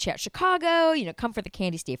 it's Candy Chat Chicago, come for the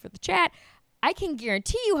candy, stay for the chat. I can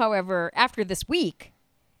guarantee you, however, after this week,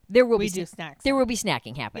 there will be snacks. There will be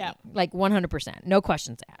snacking happening. Yeah. 100%. No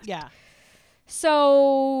questions asked. Yeah.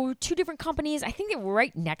 So 2 different companies, I think they were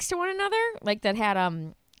right next to one another, that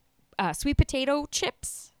had sweet potato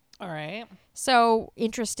chips. All right. So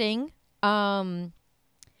interesting.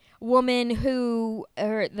 Woman who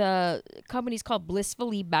the company's called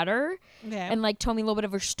Blissfully Better, Okay. and told me a little bit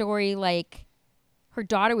of her story. Her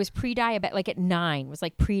daughter was pre-diabetic, at 9 was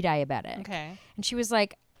pre-diabetic. Okay. And she was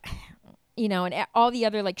and all the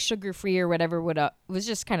other sugar-free or whatever was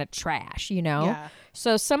just kind of trash, Yeah.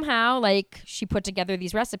 So somehow she put together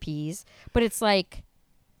these recipes, but it's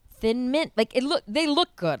thin mint. They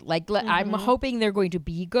look good. I'm hoping they're going to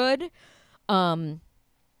be good.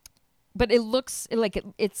 But it looks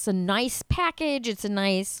it's a nice package. It's a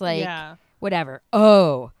nice Yeah. whatever.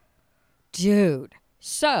 Oh, dude.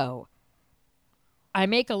 So I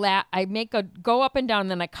make a go up and down,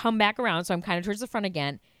 and then I come back around. So I'm kind of towards the front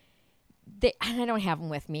again. I don't have them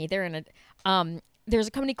with me. They're in a there's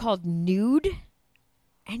a company called Nude,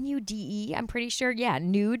 Nude. I'm pretty sure. Yeah,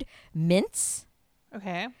 Nude Mints.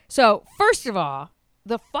 Okay. So first of all,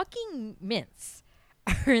 the fucking mints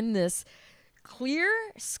are in this clear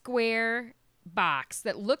square box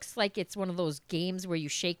that looks like it's one of those games where you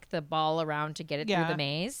shake the ball around to get it through the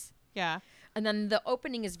maze. Yeah. And then the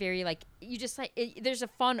opening is very like, you just like, there's a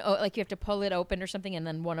fun, like you have to pull it open or something. And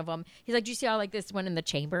then one of them, he's like, do you see how like this one in the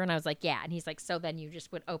chamber? And I was like, yeah. And he's like, so then you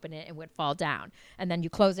just would open it and would fall down. And then you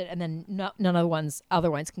close it and then none of the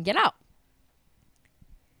other ones can get out.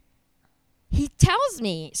 He tells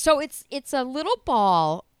me, so it's a little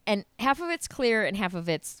ball and half of it's clear and half of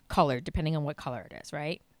it's colored, depending on what color it is,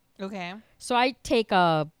 right? Okay. So I take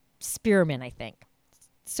a spearmint, I think.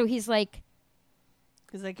 So he's like,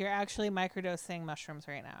 because like you're actually microdosing mushrooms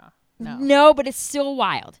right now. No, but it's still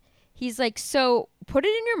wild. He's like, so put it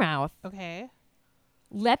in your mouth. Okay.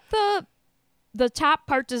 Let the top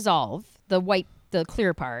part dissolve, the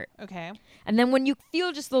clear part. Okay. And then when you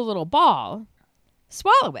feel just the little ball,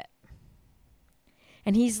 swallow it.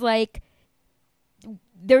 And he's like,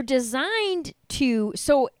 they're designed to,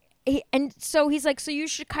 so he's like, so you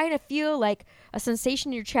should kind of feel like a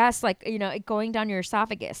sensation in your chest, like, you know, it going down your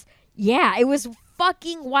esophagus. Yeah, it was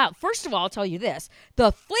fucking wild. First of all, I'll tell you this.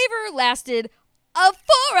 The flavor lasted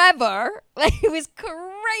forever. Like, it was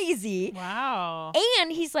crazy. Wow.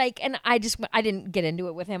 And he's like, and I didn't get into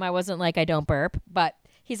it with him. I wasn't like, I don't burp. But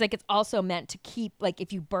he's like, it's also meant to keep, like,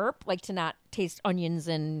 if you burp, like, to not taste onions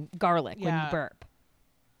and garlic when you burp.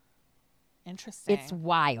 Interesting. It's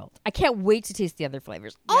wild. I can't wait to taste the other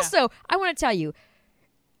flavors. Yeah. Also, I want to tell you,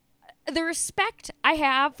 the respect I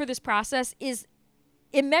have for this process is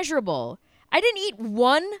immeasurable. I didn't eat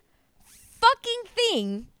one fucking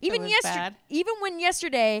thing. Even yesterday, even when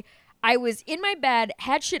yesterday I was in my bed,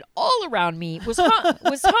 had shit all around me, was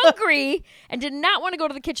hungry, and did not want to go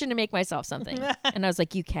to the kitchen to make myself something. And I was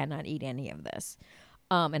like, you cannot eat any of this.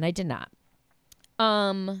 And I did not.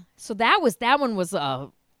 So that one was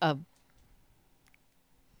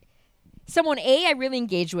someone I really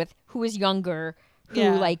engaged with, who was younger,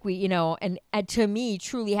 who like we, you know, and to me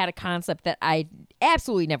truly had a concept that I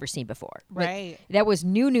absolutely never seen before. Right. That was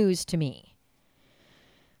new news to me.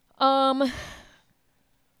 Like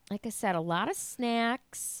I said, a lot of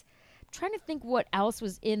snacks. I'm trying to think what else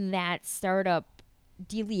was in that startup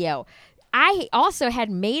dealio. I also had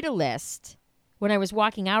made a list when I was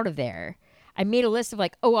walking out of there. I made a list of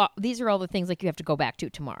like, these are all the things like you have to go back to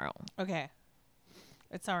tomorrow. Okay.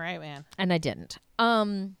 It's all right, man. And I didn't.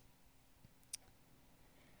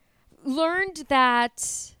 Learned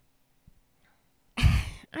that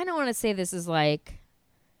I don't want to say this is like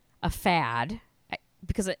a fad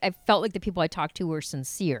because I felt like the people I talked to were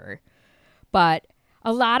sincere, but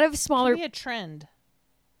a lot of smaller. It could be a trend.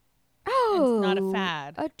 Oh, it's not a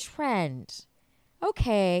fad. A trend.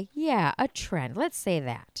 Okay, yeah, a trend. Let's say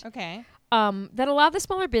that. Okay. That a lot of the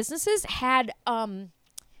smaller businesses had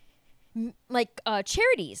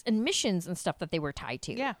charities and missions and stuff that they were tied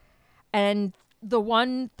to. Yeah. And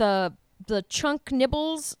the chunk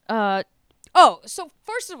nibbles. So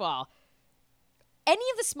first of all, any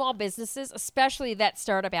of the small businesses, especially that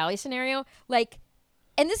Startup Alley scenario, like,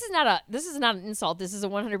 and this is not an insult. This is a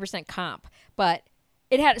 100% comp, but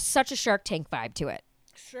it had such a Shark Tank vibe to it.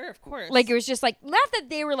 Sure, of course. Like, it was just like, not that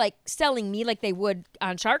they were like selling me like they would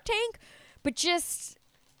on Shark Tank, but just,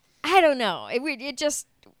 I don't know. It just.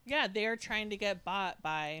 Yeah, they're trying to get bought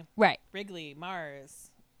by Wrigley,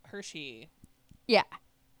 Mars, Hershey. Yeah.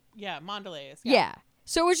 Yeah, Mondelez. Yeah.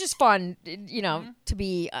 So it was just fun, you know, to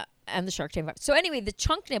be on the Shark Tank vibe. So anyway, the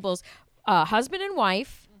chunk nibbles, husband and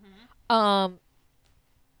wife. We'll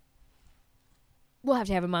have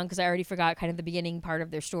to have them on because I already forgot kind of the beginning part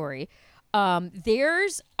of their story. Their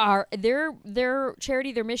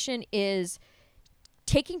charity, their mission is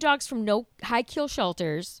taking dogs from no high kill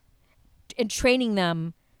shelters and training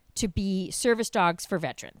them to be service dogs for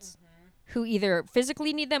veterans who either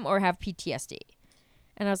physically need them or have PTSD.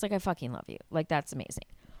 And I was like, I fucking love you. Like, that's amazing.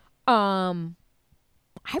 I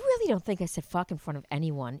really don't think I said fuck in front of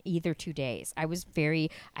anyone either 2 days. I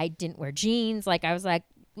didn't wear jeans. Like, I was like,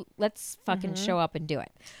 let's fucking show up and do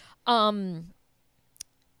it. So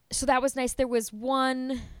that was nice. There was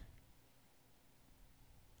one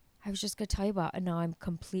I was just going to tell you about, and now I'm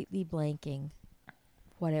completely blanking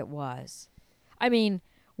what it was. I mean,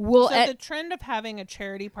 the trend of having a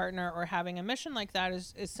charity partner or having a mission like that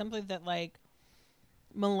is simply that, like,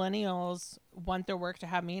 millennials want their work to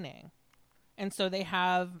have meaning. And so they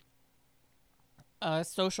have a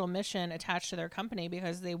social mission attached to their company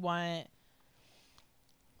because they want,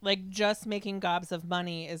 like, just making gobs of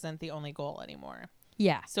money isn't the only goal anymore.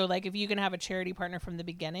 Yeah. So, like, if you can have a charity partner from the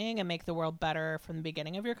beginning and make the world better from the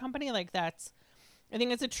beginning of your company, like, I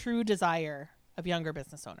think it's a true desire of younger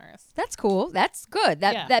business owners. That's cool. That's good.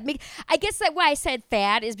 Yeah. I guess that why I said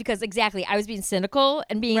fad is because exactly I was being cynical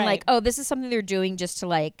and being Right. like, oh, this is something they're doing just to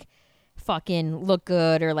like fucking look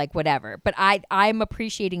good or like whatever. But I'm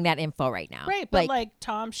appreciating that info right now. Right, but like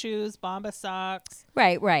Tom shoes, Bomba socks.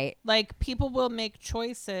 Right. Like people will make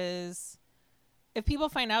choices. If people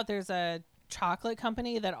find out there's a chocolate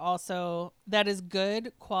company that is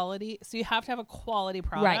good quality, so you have to have a quality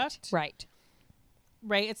product.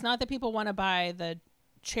 Right. It's not that people want to buy the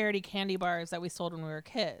charity candy bars that we sold when we were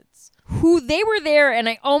kids. Who they were there, and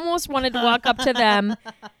I almost wanted to walk up to them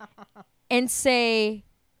and say,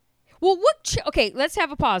 well, okay, let's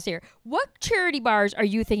have a pause here. What charity bars are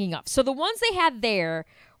you thinking of? So the ones they had there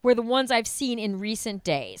were the ones I've seen in recent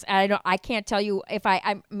days. I can't tell you if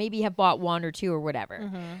I maybe have bought one or two or whatever.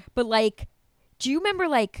 Mm-hmm. But like, do you remember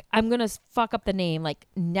like, I'm going to fuck up the name, like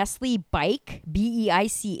Nestle Bike,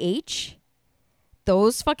 Beich?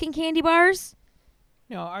 Those fucking candy bars?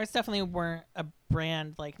 No, ours definitely weren't a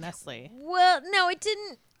brand like Nestle. Well, no, it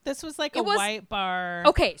didn't. This was like white bar.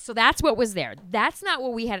 Okay, so that's what was there. That's not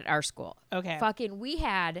what we had at our school. Okay. Fucking, we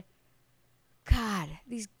had, God,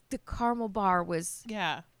 the caramel bar was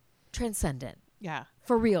transcendent. Yeah.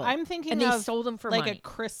 For real. I'm thinking and they of sold them for like money. a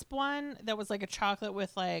crisp one that was like a chocolate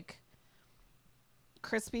with like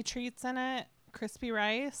crispy treats in it, crispy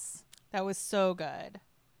rice. That was so good.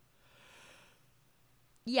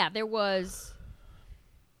 Yeah, there was.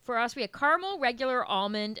 For us, we had caramel, regular,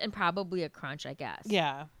 almond, and probably a crunch, I guess.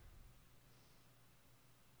 Yeah.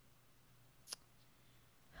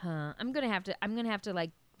 Huh. I'm gonna have to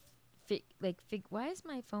like, why is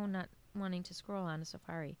my phone not wanting to scroll on a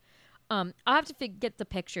Safari? I'll have to get the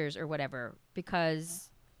pictures or whatever because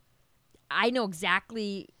I know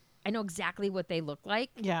exactly what they look like.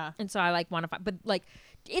 Yeah. And so I like want to find, but like,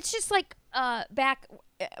 it's just like back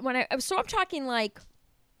when I'm talking like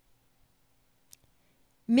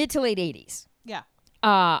mid to late 80s. Yeah.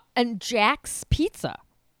 And Jack's Pizza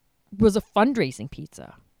was a fundraising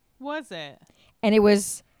pizza. Was it? And it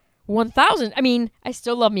was 1,000. I mean, I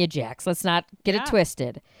still love me a Jack's. Let's not get it Yeah.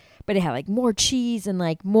 twisted. But it had like more cheese and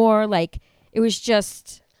like more like, it was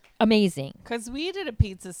just amazing. Because we did a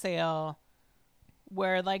pizza sale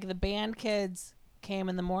where like the band kids came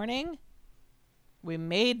in the morning. We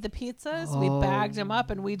made the pizzas. We bagged them up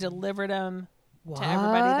and we delivered them to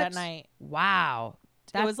everybody that night. Wow.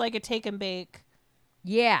 It was like a take and bake.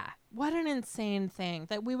 Yeah. What an insane thing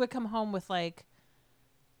that we would come home with like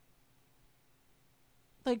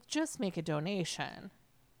just make a donation.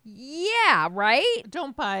 Yeah, right?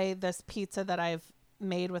 Don't buy this pizza that I've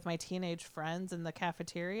made with my teenage friends in the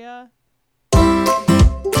cafeteria.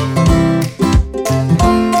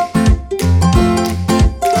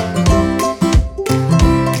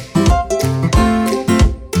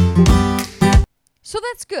 So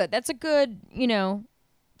that's good. That's a good,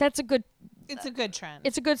 It's a good trend.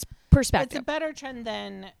 it's a good perspective. It's a better trend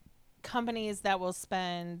than companies that will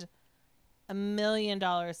spend $1 million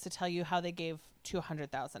to tell you how they gave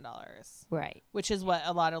 $200,000. Right. Which is what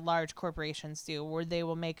a lot of large corporations do, where they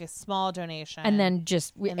will make a small donation And then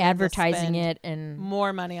just and then advertising spend it and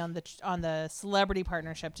more money on the celebrity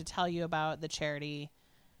partnership to tell you about the charity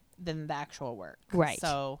than the actual work. Right.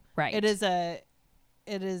 So Right. it is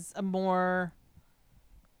a more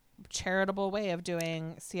charitable way of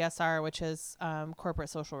doing CSR, which is corporate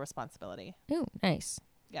social responsibility. ooh, nice.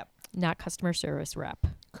 Yep. Not customer service rep.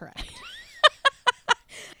 Correct.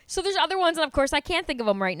 So there's other ones, and of course I can't think of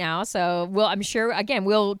them right now. So I'm sure again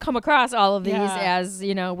we'll come across all of these as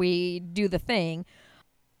we do the thing.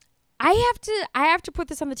 I have to put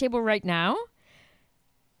this on the table right now.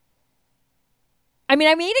 I mean,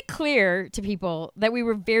 I made it clear to people that we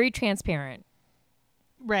were very transparent.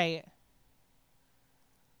 Right.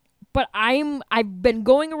 But I've been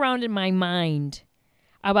going around in my mind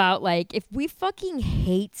about like if we fucking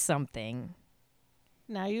hate something.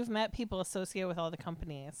 Now you've met people associated with all the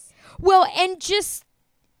companies. Well, and just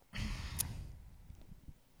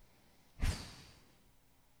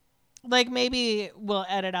like maybe we'll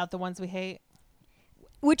edit out the ones we hate.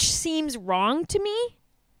 which seems wrong to me.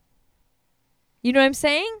 You know what I'm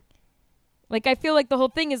saying? Like I feel like the whole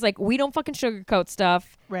thing is like we don't fucking sugarcoat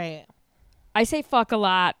stuff. Right. I say fuck a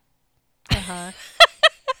lot. Uh-huh.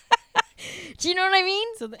 Do you know what I mean?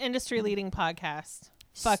 So the industry leading podcast.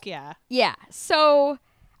 Fuck yeah. Yeah. So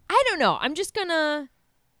I don't know. I'm just gonna.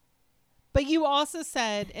 But you also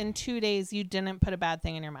said in 2 days you didn't put a bad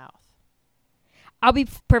thing in your mouth. I'll be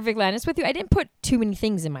perfectly honest with you. I didn't put too many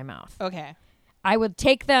things in my mouth. Okay. I would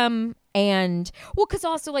take them and because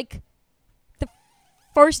also like the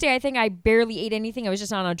first day, I think I barely ate anything. I was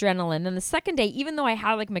just on adrenaline. Then the second day, even though I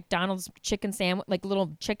had like McDonald's chicken sandwich, like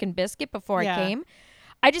little chicken biscuit before I came,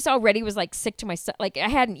 I just already was like sick to my stomach. Like I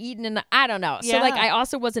hadn't eaten, and I don't know. So like I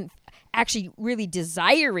also wasn't actually really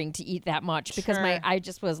desiring to eat that much because I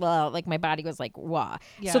just was like my body was like wah.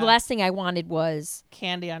 So the last thing I wanted was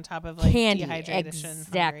candy on top of like dehydration.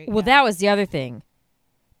 Exactly. Well, that was the other thing.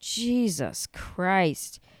 Jesus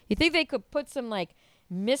Christ! You think they could put some like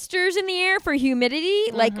misters in the air for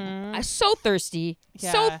humidity? Like so thirsty,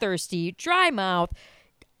 dry mouth.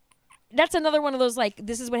 That's another one of those like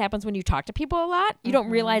this is what happens when you talk to people a lot. You don't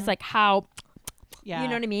realize like how you know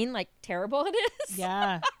what I mean, like terrible it is.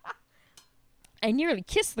 Yeah. I nearly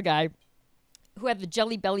kissed the guy who had the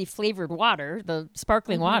Jelly Belly flavored water, the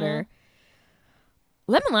sparkling water.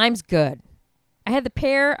 Lemon lime's good. I had the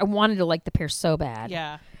pear. I wanted to like the pear so bad.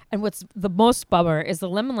 Yeah. And what's the most bummer is the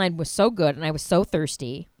lemon lime was so good and I was so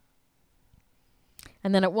thirsty.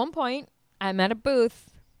 And then at one point, I'm at a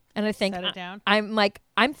booth and I think, set it down. I'm like,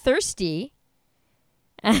 I'm thirsty.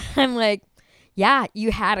 And I'm like, yeah,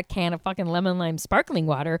 you had a can of fucking lemon lime sparkling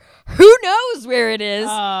water. Who knows where it is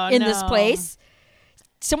in this place?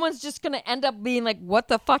 Someone's just going to end up being like, what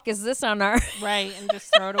the fuck is this on our... Right, and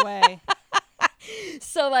just throw it away.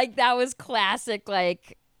 So, like, that was classic,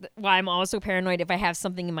 like... Well, I'm also paranoid if I have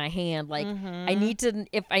something in my hand. Like, I need to...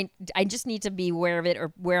 I just need to be aware of it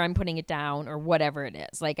or where I'm putting it down or whatever it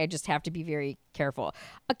is. Like, I just have to be very careful.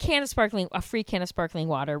 A free can of sparkling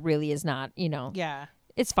water really is not, you know... Yeah.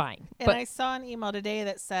 It's fine. And but I saw an email today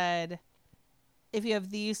that said... If you have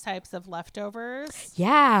these types of leftovers,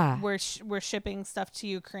 we're shipping stuff to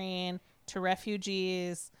Ukraine, to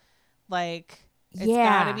refugees. Like, it's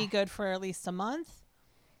got to be good for at least a month.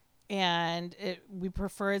 And we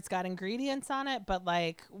prefer it's got ingredients on it, but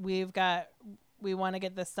like we want to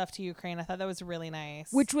get this stuff to Ukraine. I thought that was really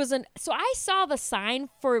nice. Which was so I saw the sign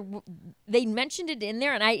they mentioned it in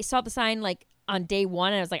there, and I saw the sign like on day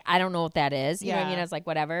one, and I was like, I don't know what that is. You know what I mean? I was like,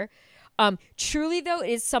 whatever. Truly, though,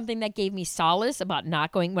 it is something that gave me solace about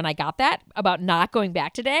not going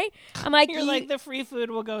back today. I'm like, you're like, the free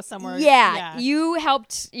food will go somewhere. Yeah. You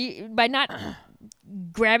helped by not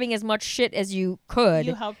grabbing as much shit as you could.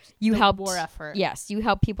 You helped war effort. Yes, you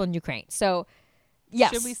helped people in Ukraine. So,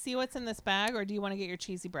 yes. Should we see what's in this bag, or do you want to get your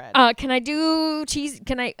cheesy bread? Can I do cheese?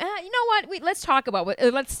 Can I? You know what? Let's talk about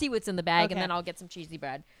let's see what's in the bag, and then I'll get some cheesy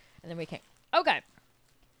bread, and then we can. Okay.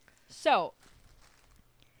 So.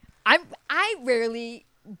 I rarely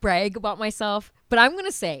brag about myself, but I'm going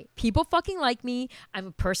to say people fucking like me. I'm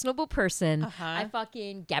a personable person. I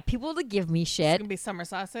fucking get people to give me shit. It's going to be summer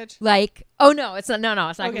sausage? Like, oh no, it's not. No,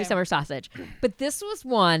 it's not going to be summer sausage. But this was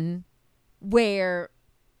one where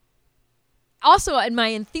also, and my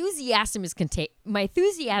enthusiasm is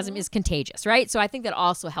contagious, right? So I think that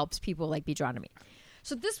also helps people like be drawn to me.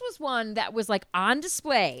 So this was one that was like on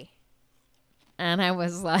display. And I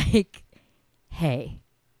was like, hey.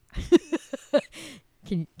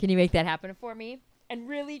 Can you make that happen for me? And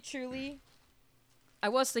really, truly, I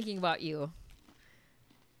was thinking about you.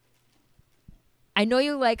 I know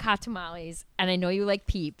you like hot tamales, and I know you like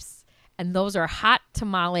Peeps, and those are hot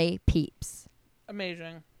tamale Peeps.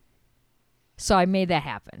 Amazing. So I made that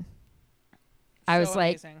happen. I was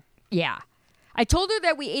like, yeah. I told her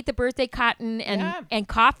that we ate the birthday cotton and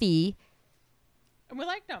coffee. And we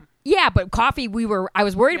liked them. Yeah, but coffee, I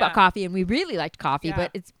was worried about coffee, and we really liked coffee,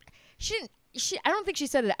 but I don't think she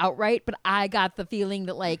said it outright, but I got the feeling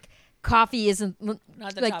that like coffee isn't not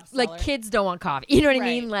the like top seller. Kids don't want coffee. You know what I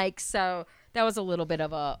mean? Like, so that was a little bit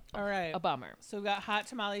of a bummer. So we got hot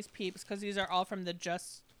tamales Peeps because these are all from the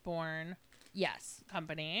Just Born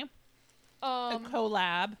company. A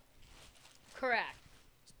collab. Correct.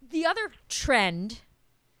 The other trend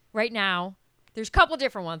right now, there's a couple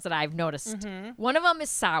different ones that I've noticed. One of them is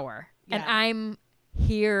sour, and I'm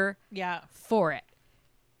here for it.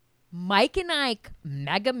 Mike and Ike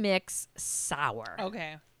Mega Mix Sour.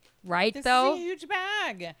 Okay. Right, this though? This is a huge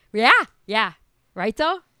bag. Yeah. Right,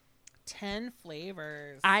 though? 10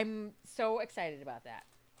 flavors. I'm so excited about that.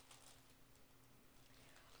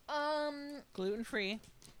 Gluten-free.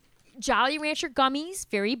 Jolly Rancher gummies,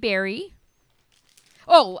 very berry.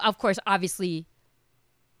 Oh, of course, obviously,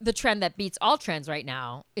 the trend that beats all trends right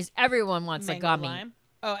now is everyone wants Mango a gummy. Lime?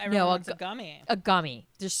 Oh, everyone wants a gummy. A gummy.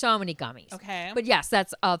 There's so many gummies. Okay. But yes,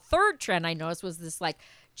 that's a third trend I noticed was this like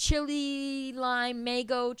chili lime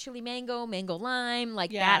mango, chili mango, mango lime,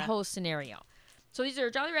 like that whole scenario. So these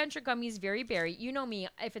are Jolly Rancher gummies, very berry. You know me,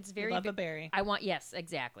 if it's very love a berry. I want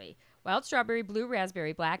exactly. Wild strawberry, blue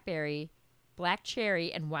raspberry, blackberry, black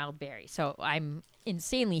cherry, and wild berry. So I'm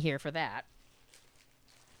insanely here for that.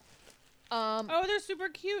 Oh, they're super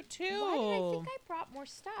cute too. Why did I think I brought more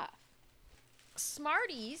stuff?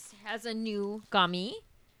 Smarties has a new gummy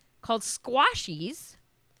called Squashies.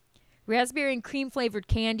 Raspberry and cream flavored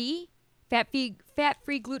candy.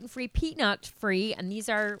 Fat-free, gluten-free, peanut-free. And these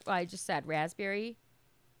are, I just said, raspberry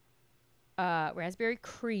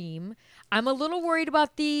cream. I'm a little worried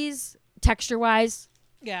about these texture-wise,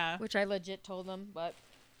 Yeah. which I legit told them, but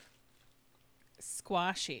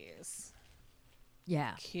Squashies.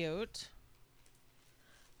 yeah. Cute.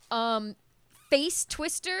 Face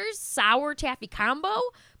Twisters, sour taffy combo,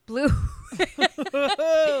 blue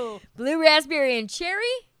blue raspberry and cherry.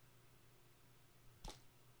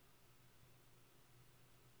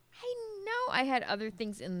 I know I had other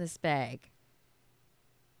things in this bag.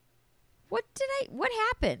 What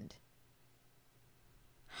happened?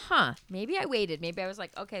 Huh. Maybe I waited. Maybe I was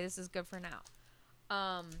like, okay, this is good for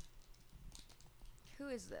now. Who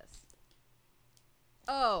is this?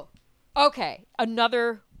 Oh, okay.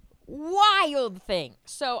 Another wild thing.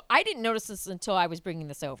 So I didn't notice this until I was bringing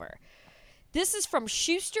this over. This is from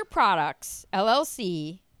Schuster Products,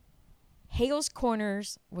 LLC, Hales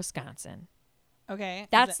Corners, Wisconsin. Okay.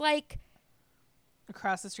 That's like,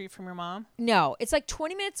 across the street from your mom? no, it's like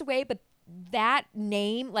 20 minutes away, but that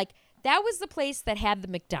name, like, that was the place that had the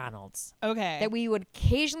McDonald's Okay. that we would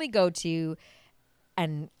occasionally go to,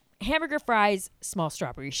 and hamburger fries, small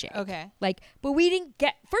strawberry shake. Okay. Like, but we didn't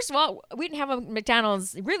get, first of all, we didn't have a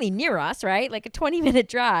McDonald's really near us, right? Like a 20-minute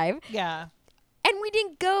drive. Yeah. And we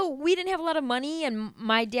didn't have a lot of money, and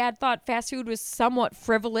my dad thought fast food was somewhat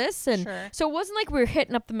frivolous. And Sure. so it wasn't like we were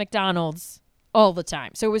hitting up the McDonald's all the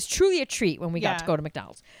time. So it was truly a treat when we got to Yeah. go to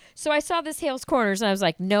McDonald's. So I saw this Hales Corners, and I was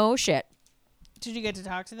like, no shit. Did you get to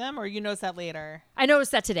talk to them, or you noticed that later? I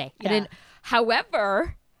noticed that today. Yeah. I didn't.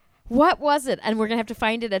 However, what was it? And we're gonna have to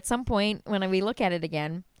find it at some point when we look at it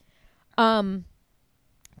again.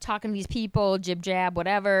 Talking to these people, jib jab,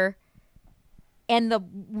 whatever. And the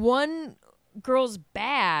one girl's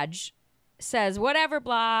badge says whatever,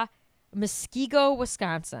 blah, Muskego,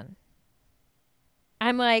 Wisconsin.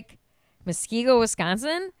 I'm like, Muskego,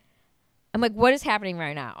 Wisconsin? I'm like, what is happening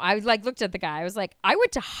right now? I like looked at the guy. I was like, I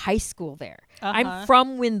went to high school there. I'm Uh-huh.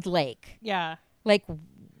 from Wind Lake. Yeah. Like,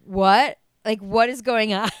 what? Like, what is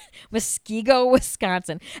going on? Muskego,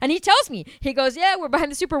 Wisconsin. And he tells me, he goes, yeah, we're behind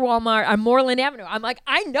the Super Walmart on Moreland Avenue. I'm like,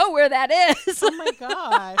 I know where that is. Oh my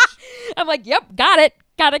gosh. I'm like, yep, got it.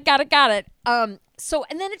 So,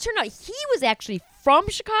 and then it turned out he was actually from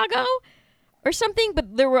Chicago or something,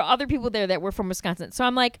 but there were other people there that were from Wisconsin. So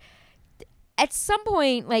I'm like, at some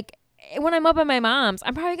point, like, when I'm up at my mom's,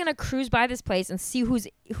 I'm probably gonna cruise by this place and see who's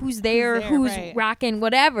there, who's right. rocking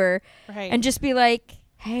whatever, Right. and just be like,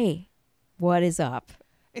 hey, what is up?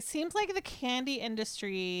 It seems like the candy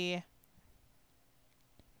industry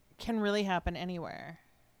can really happen anywhere.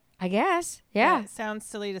 I guess, yeah. It sounds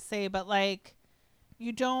silly to say, but like,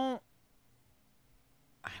 you don't.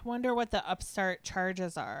 I wonder what the upstart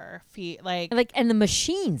charges are. And the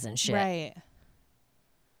machines and shit. Right.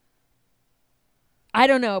 I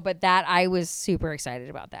don't know, but that I was super excited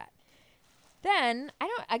about that. Then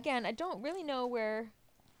I don't really know where.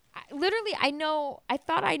 I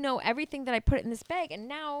thought I know everything that I put in this bag, and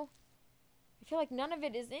now I feel like none of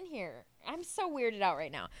it is in here. I'm so weirded out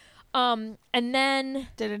right now. And then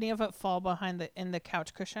Did any of it fall in the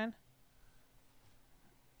couch cushion?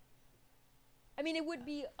 I mean, it would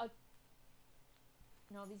be a.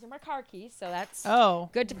 No, these are my car keys, so that's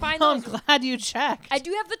good to find I'm those. glad you checked. I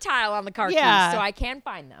do have the tile on the car Yeah. keys, so I can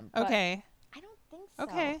find them. But Okay. I don't think so.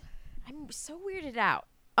 Okay. I'm so weirded out.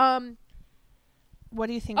 What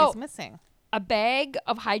do you think Oh. is missing? A bag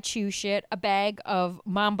of High Chew shit, a bag of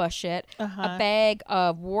Mamba shit, Uh-huh. a bag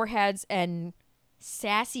of Warheads and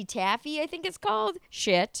Sassy Taffy, I think it's called,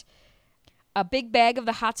 shit, a big bag of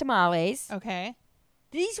the hot tamales. Okay.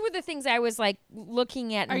 These were the things I was like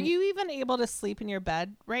looking at. Are and you even able to sleep in your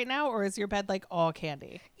bed right now, or is your bed like all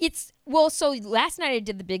candy? So last night I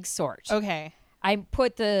did the big sort. Okay. I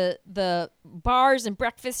put the bars and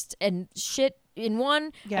breakfast and shit in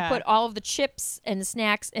one. Yeah. I put all of the chips and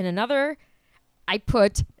snacks in another. I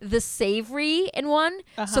put the savory in one.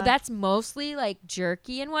 So Uh-huh. that's mostly like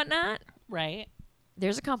jerky and whatnot. Right.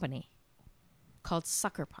 There's a company called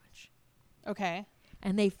Sucker Punch, Okay.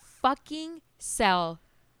 and they fucking sell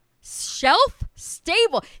shelf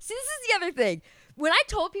stable. See, this is the other thing. When I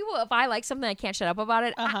told people if I like something, I can't shut up about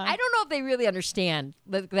it. Uh-huh. I don't know if they really understand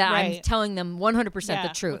that I'm Right. telling them 100% the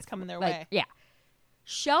Yeah, truth. what's coming their Like, way. Yeah.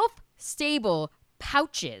 Shelf stable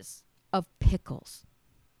pouches of pickles,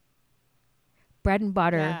 bread and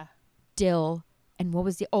butter, Yeah. dill, and what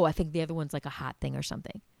was I think the other one's like a hot thing or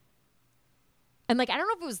something. And like, I don't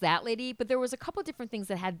know if it was that lady, but there was a couple different things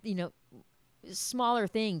that had, smaller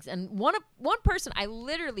things. And one person, I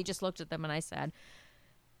literally just looked at them and I said,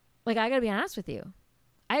 like, I gotta be honest with you.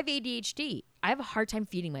 I have ADHD. I have a hard time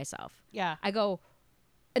feeding myself. Yeah. I go,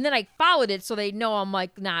 and then I followed it so they know I'm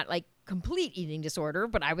like not like complete eating disorder,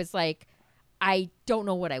 but I was like, I don't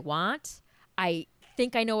know what I want. I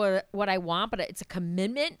think I know what I want, but it's a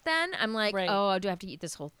commitment then. I'm like, Right. oh, do I have to eat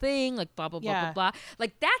this whole thing? Like blah, blah, blah, Yeah. blah, blah.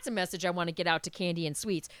 Like that's a message I want to get out to candy and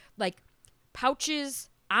sweets. Like pouches,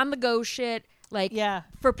 on the go shit. Like Yeah.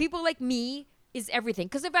 for people like me is everything.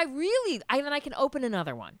 Because if then I can open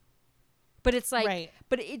another one. But it's like, Right.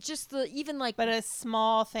 but it's just even like, But a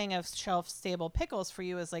small thing of shelf-stable pickles for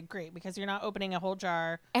you is like great because you're not opening a whole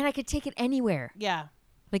jar. and I could take it anywhere. Yeah.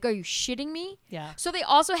 Like, are you shitting me? Yeah. So they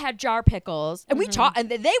also had jar pickles, and we talked, and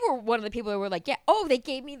they were one of the people who were like, yeah, oh, they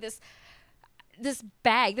gave me this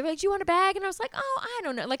bag. They were like, do you want a bag? And I was like, oh, I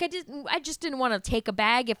don't know. Like, I just didn't want to take a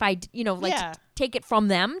bag if I, Yeah. take it from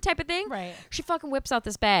them type of thing. Right. She fucking whips out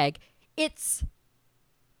this bag. It's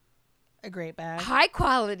A great bag. high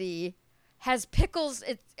quality, has pickles,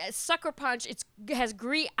 it's a sucker punch, it has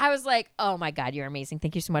green. I was like, oh my God, you're amazing.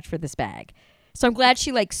 Thank you so much for this bag. So I'm glad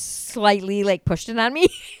she like slightly like pushed it on me.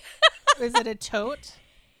 Is it a tote?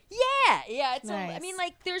 Yeah. It's I Nice. mean,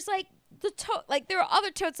 like there's like the tote, like there are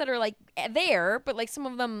other totes that are like there, but like some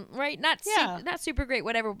of them, right? Not super great,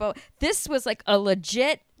 whatever. But this was like a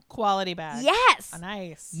legit Quality bag. yes, Oh,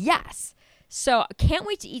 nice. yes. So can't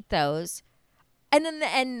wait to eat those. And then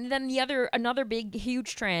another big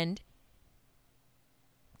huge trend,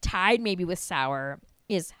 tied maybe with sour,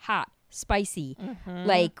 is hot, spicy.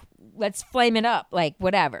 Like let's flame it up, like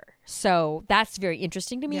whatever. So that's very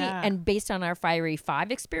interesting to me. Yeah. And based on our Fiery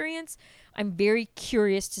 5 experience, I'm very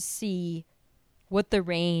curious to see what the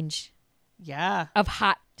range Yeah. of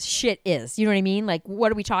hot shit is. You know what I mean? Like,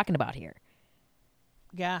 what are we talking about here?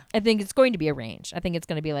 Yeah. I think it's going to be a range. I think it's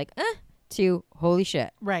going to be like, to holy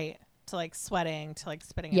shit. Right. To like sweating, to like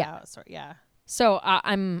spitting Yeah. it out. So, yeah. So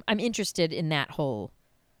I'm interested in that whole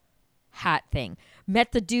hot thing.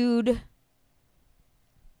 Met the dude.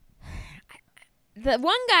 The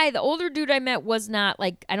one guy, the older dude I met, was not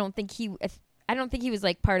like I don't think he was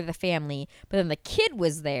like part of the family. But then the kid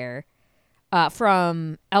was there,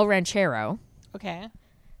 from El Ranchero, Okay.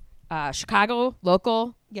 Chicago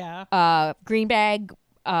local, Yeah. green bag,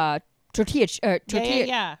 tortilla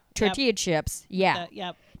Yeah. tortilla chips. Yeah,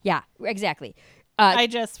 Yep. yeah, exactly. I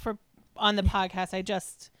just on the podcast, I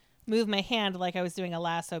just moved my hand like I was doing a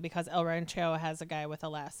lasso because El Ranchero has a guy with a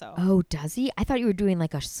lasso. Oh, does he? I thought you were doing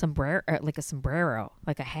like a sombrero, like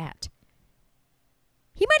a hat.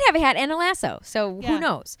 He might have a hat and a lasso, so Yeah. who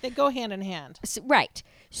knows? They go hand in hand. So, right.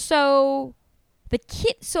 So the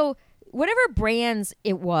kid, so whatever brands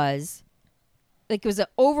it was, like it was an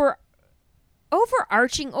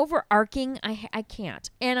overarching. I can't.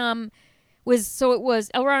 And it was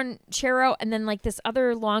El Ranchero, and then like this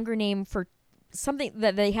other longer name for something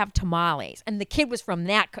that they have tamales, and the kid was from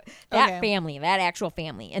that Okay. family, that actual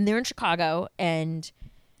family, and they're in Chicago, and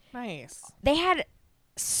Nice. they had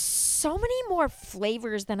so many more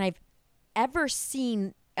flavors than I've ever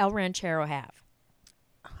seen El Ranchero have.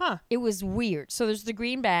 Huh. It was weird. So there's the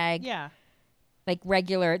green bag, Yeah. like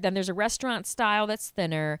regular. Then there's a restaurant style that's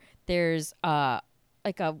thinner. There's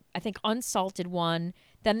like a I think unsalted one.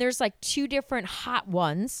 Then there's like two different hot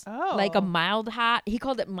ones. Oh. Like a mild hot. He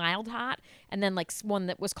called it mild hot, and then like one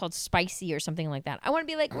that was called spicy or something like that. I want to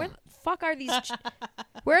be like, where the fuck are these?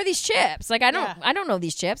 Where are these chips? Like I don't know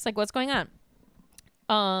these chips. Like what's going on?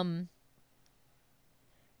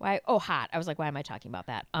 Why? Oh, hot. I was like, why am I talking about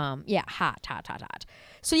that? Yeah, hot.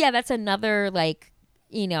 So yeah, that's another like,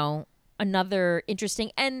 another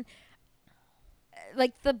interesting, and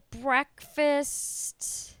like the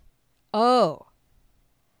breakfast. Oh.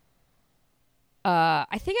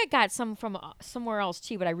 I think I got some from somewhere else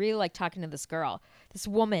too, but I really like talking to this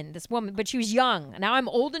woman, but she was young. Now I'm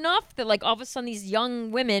old enough that like all of a sudden these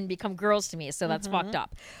young women become girls to me, so that's fucked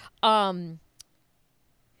up.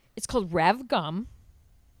 It's called Rev Gum.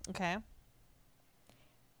 Okay.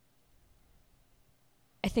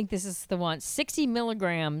 I think this is the one. 60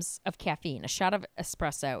 milligrams of caffeine, a shot of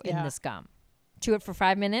espresso in Yeah. this gum. Chew it for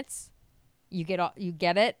 5 minutes. You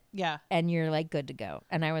get it, Yeah. and you're like good to go.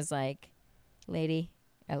 And I was like, lady,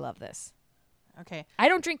 I love this. Okay. I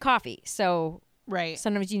don't drink coffee, so Right.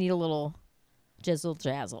 sometimes you need a little jizzle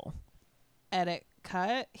jazzle. Edit.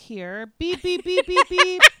 Cut. Here. Beep, beep, beep, beep,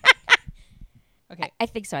 beep. Okay. I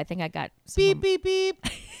think so. I think I got some Beep, beep, beep.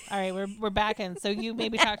 All right. We're back in. So you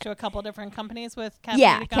maybe talked to a couple different companies with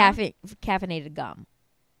caffeinated gum? caffeinated gum.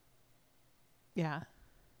 Yeah.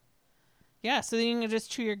 Yeah, so then you can just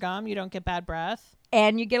chew your gum. You don't get bad breath.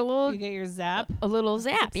 And you get a little You get your zap. a little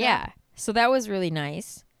zap, Zap. yeah. So that was really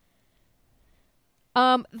nice.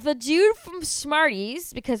 The dude from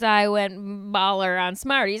Smarties, because I went baller on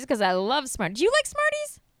Smarties because I love Smarties. Do you like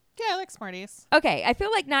Smarties? Yeah, I like Smarties. Okay, I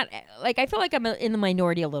feel like I'm in the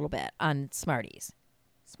minority a little bit on Smarties.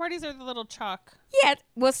 Smarties are the little chalk. Yeah,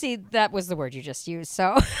 well, see, that was the word you just used,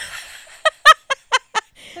 so.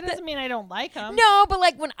 That doesn't mean I don't like them. No, but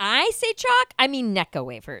like when I say chalk, I mean Necco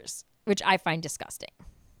wafers, which I find disgusting.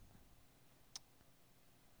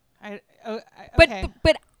 Okay.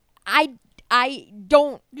 But I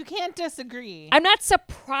don't. You can't disagree. I'm not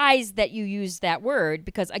surprised that you use that word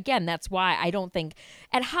because, again, that's why I don't think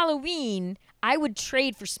at Halloween I would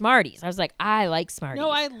trade for Smarties. I was like, I like Smarties. No,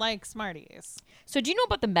 I like Smarties. So do you know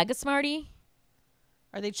about the Mega Smartie?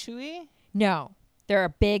 Are they chewy? No, they're a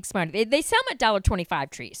big Smartie. They sell them at $1.25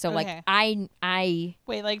 Tree. So like Okay. I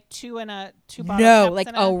Wait, like two bottle no, caps like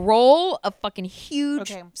in a roll of fucking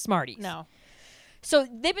huge Okay. Smarties. No. So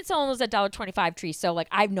they've been selling those at $1.25 Tree. So like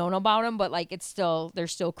I've known about them, but like they're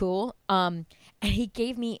still cool. And he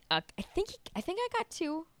gave me I think I got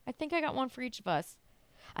two. I think I got one for each of us.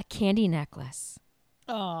 A candy necklace.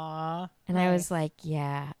 Aww. And I was like,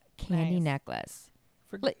 yeah, candy Nice. necklace.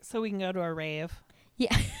 So we can go to a rave.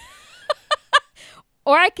 Yeah.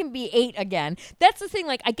 Or I can be 8 again. That's the thing.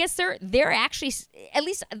 Like, I guess they're actually, at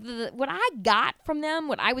least what I got from them,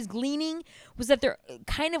 what I was gleaning, was that they're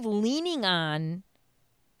kind of leaning on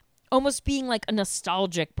almost being like a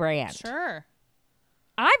nostalgic brand. Sure.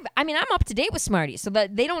 I'm up to date with Smarties, so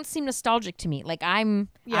that they don't seem nostalgic to me. Like I'm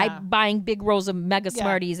buying big rolls of Mega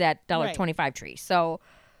Smarties at $1.25 Tree. So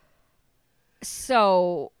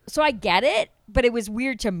I get it, but it was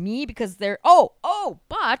weird to me because they're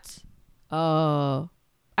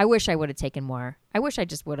I wish I would have taken more. I wish I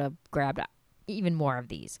just would have grabbed even more of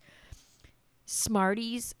these.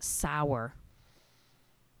 Smarties sour.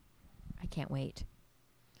 I can't wait.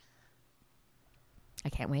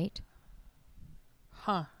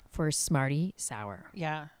 Huh. For Smartie sour.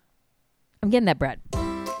 Yeah. I'm getting that bread.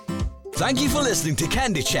 Thank you for listening to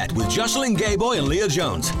Candy Chat with Jocelyn Gayboy and Leah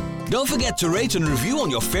Jones. Don't forget to rate and review on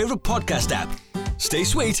your favorite podcast app. Stay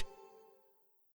sweet.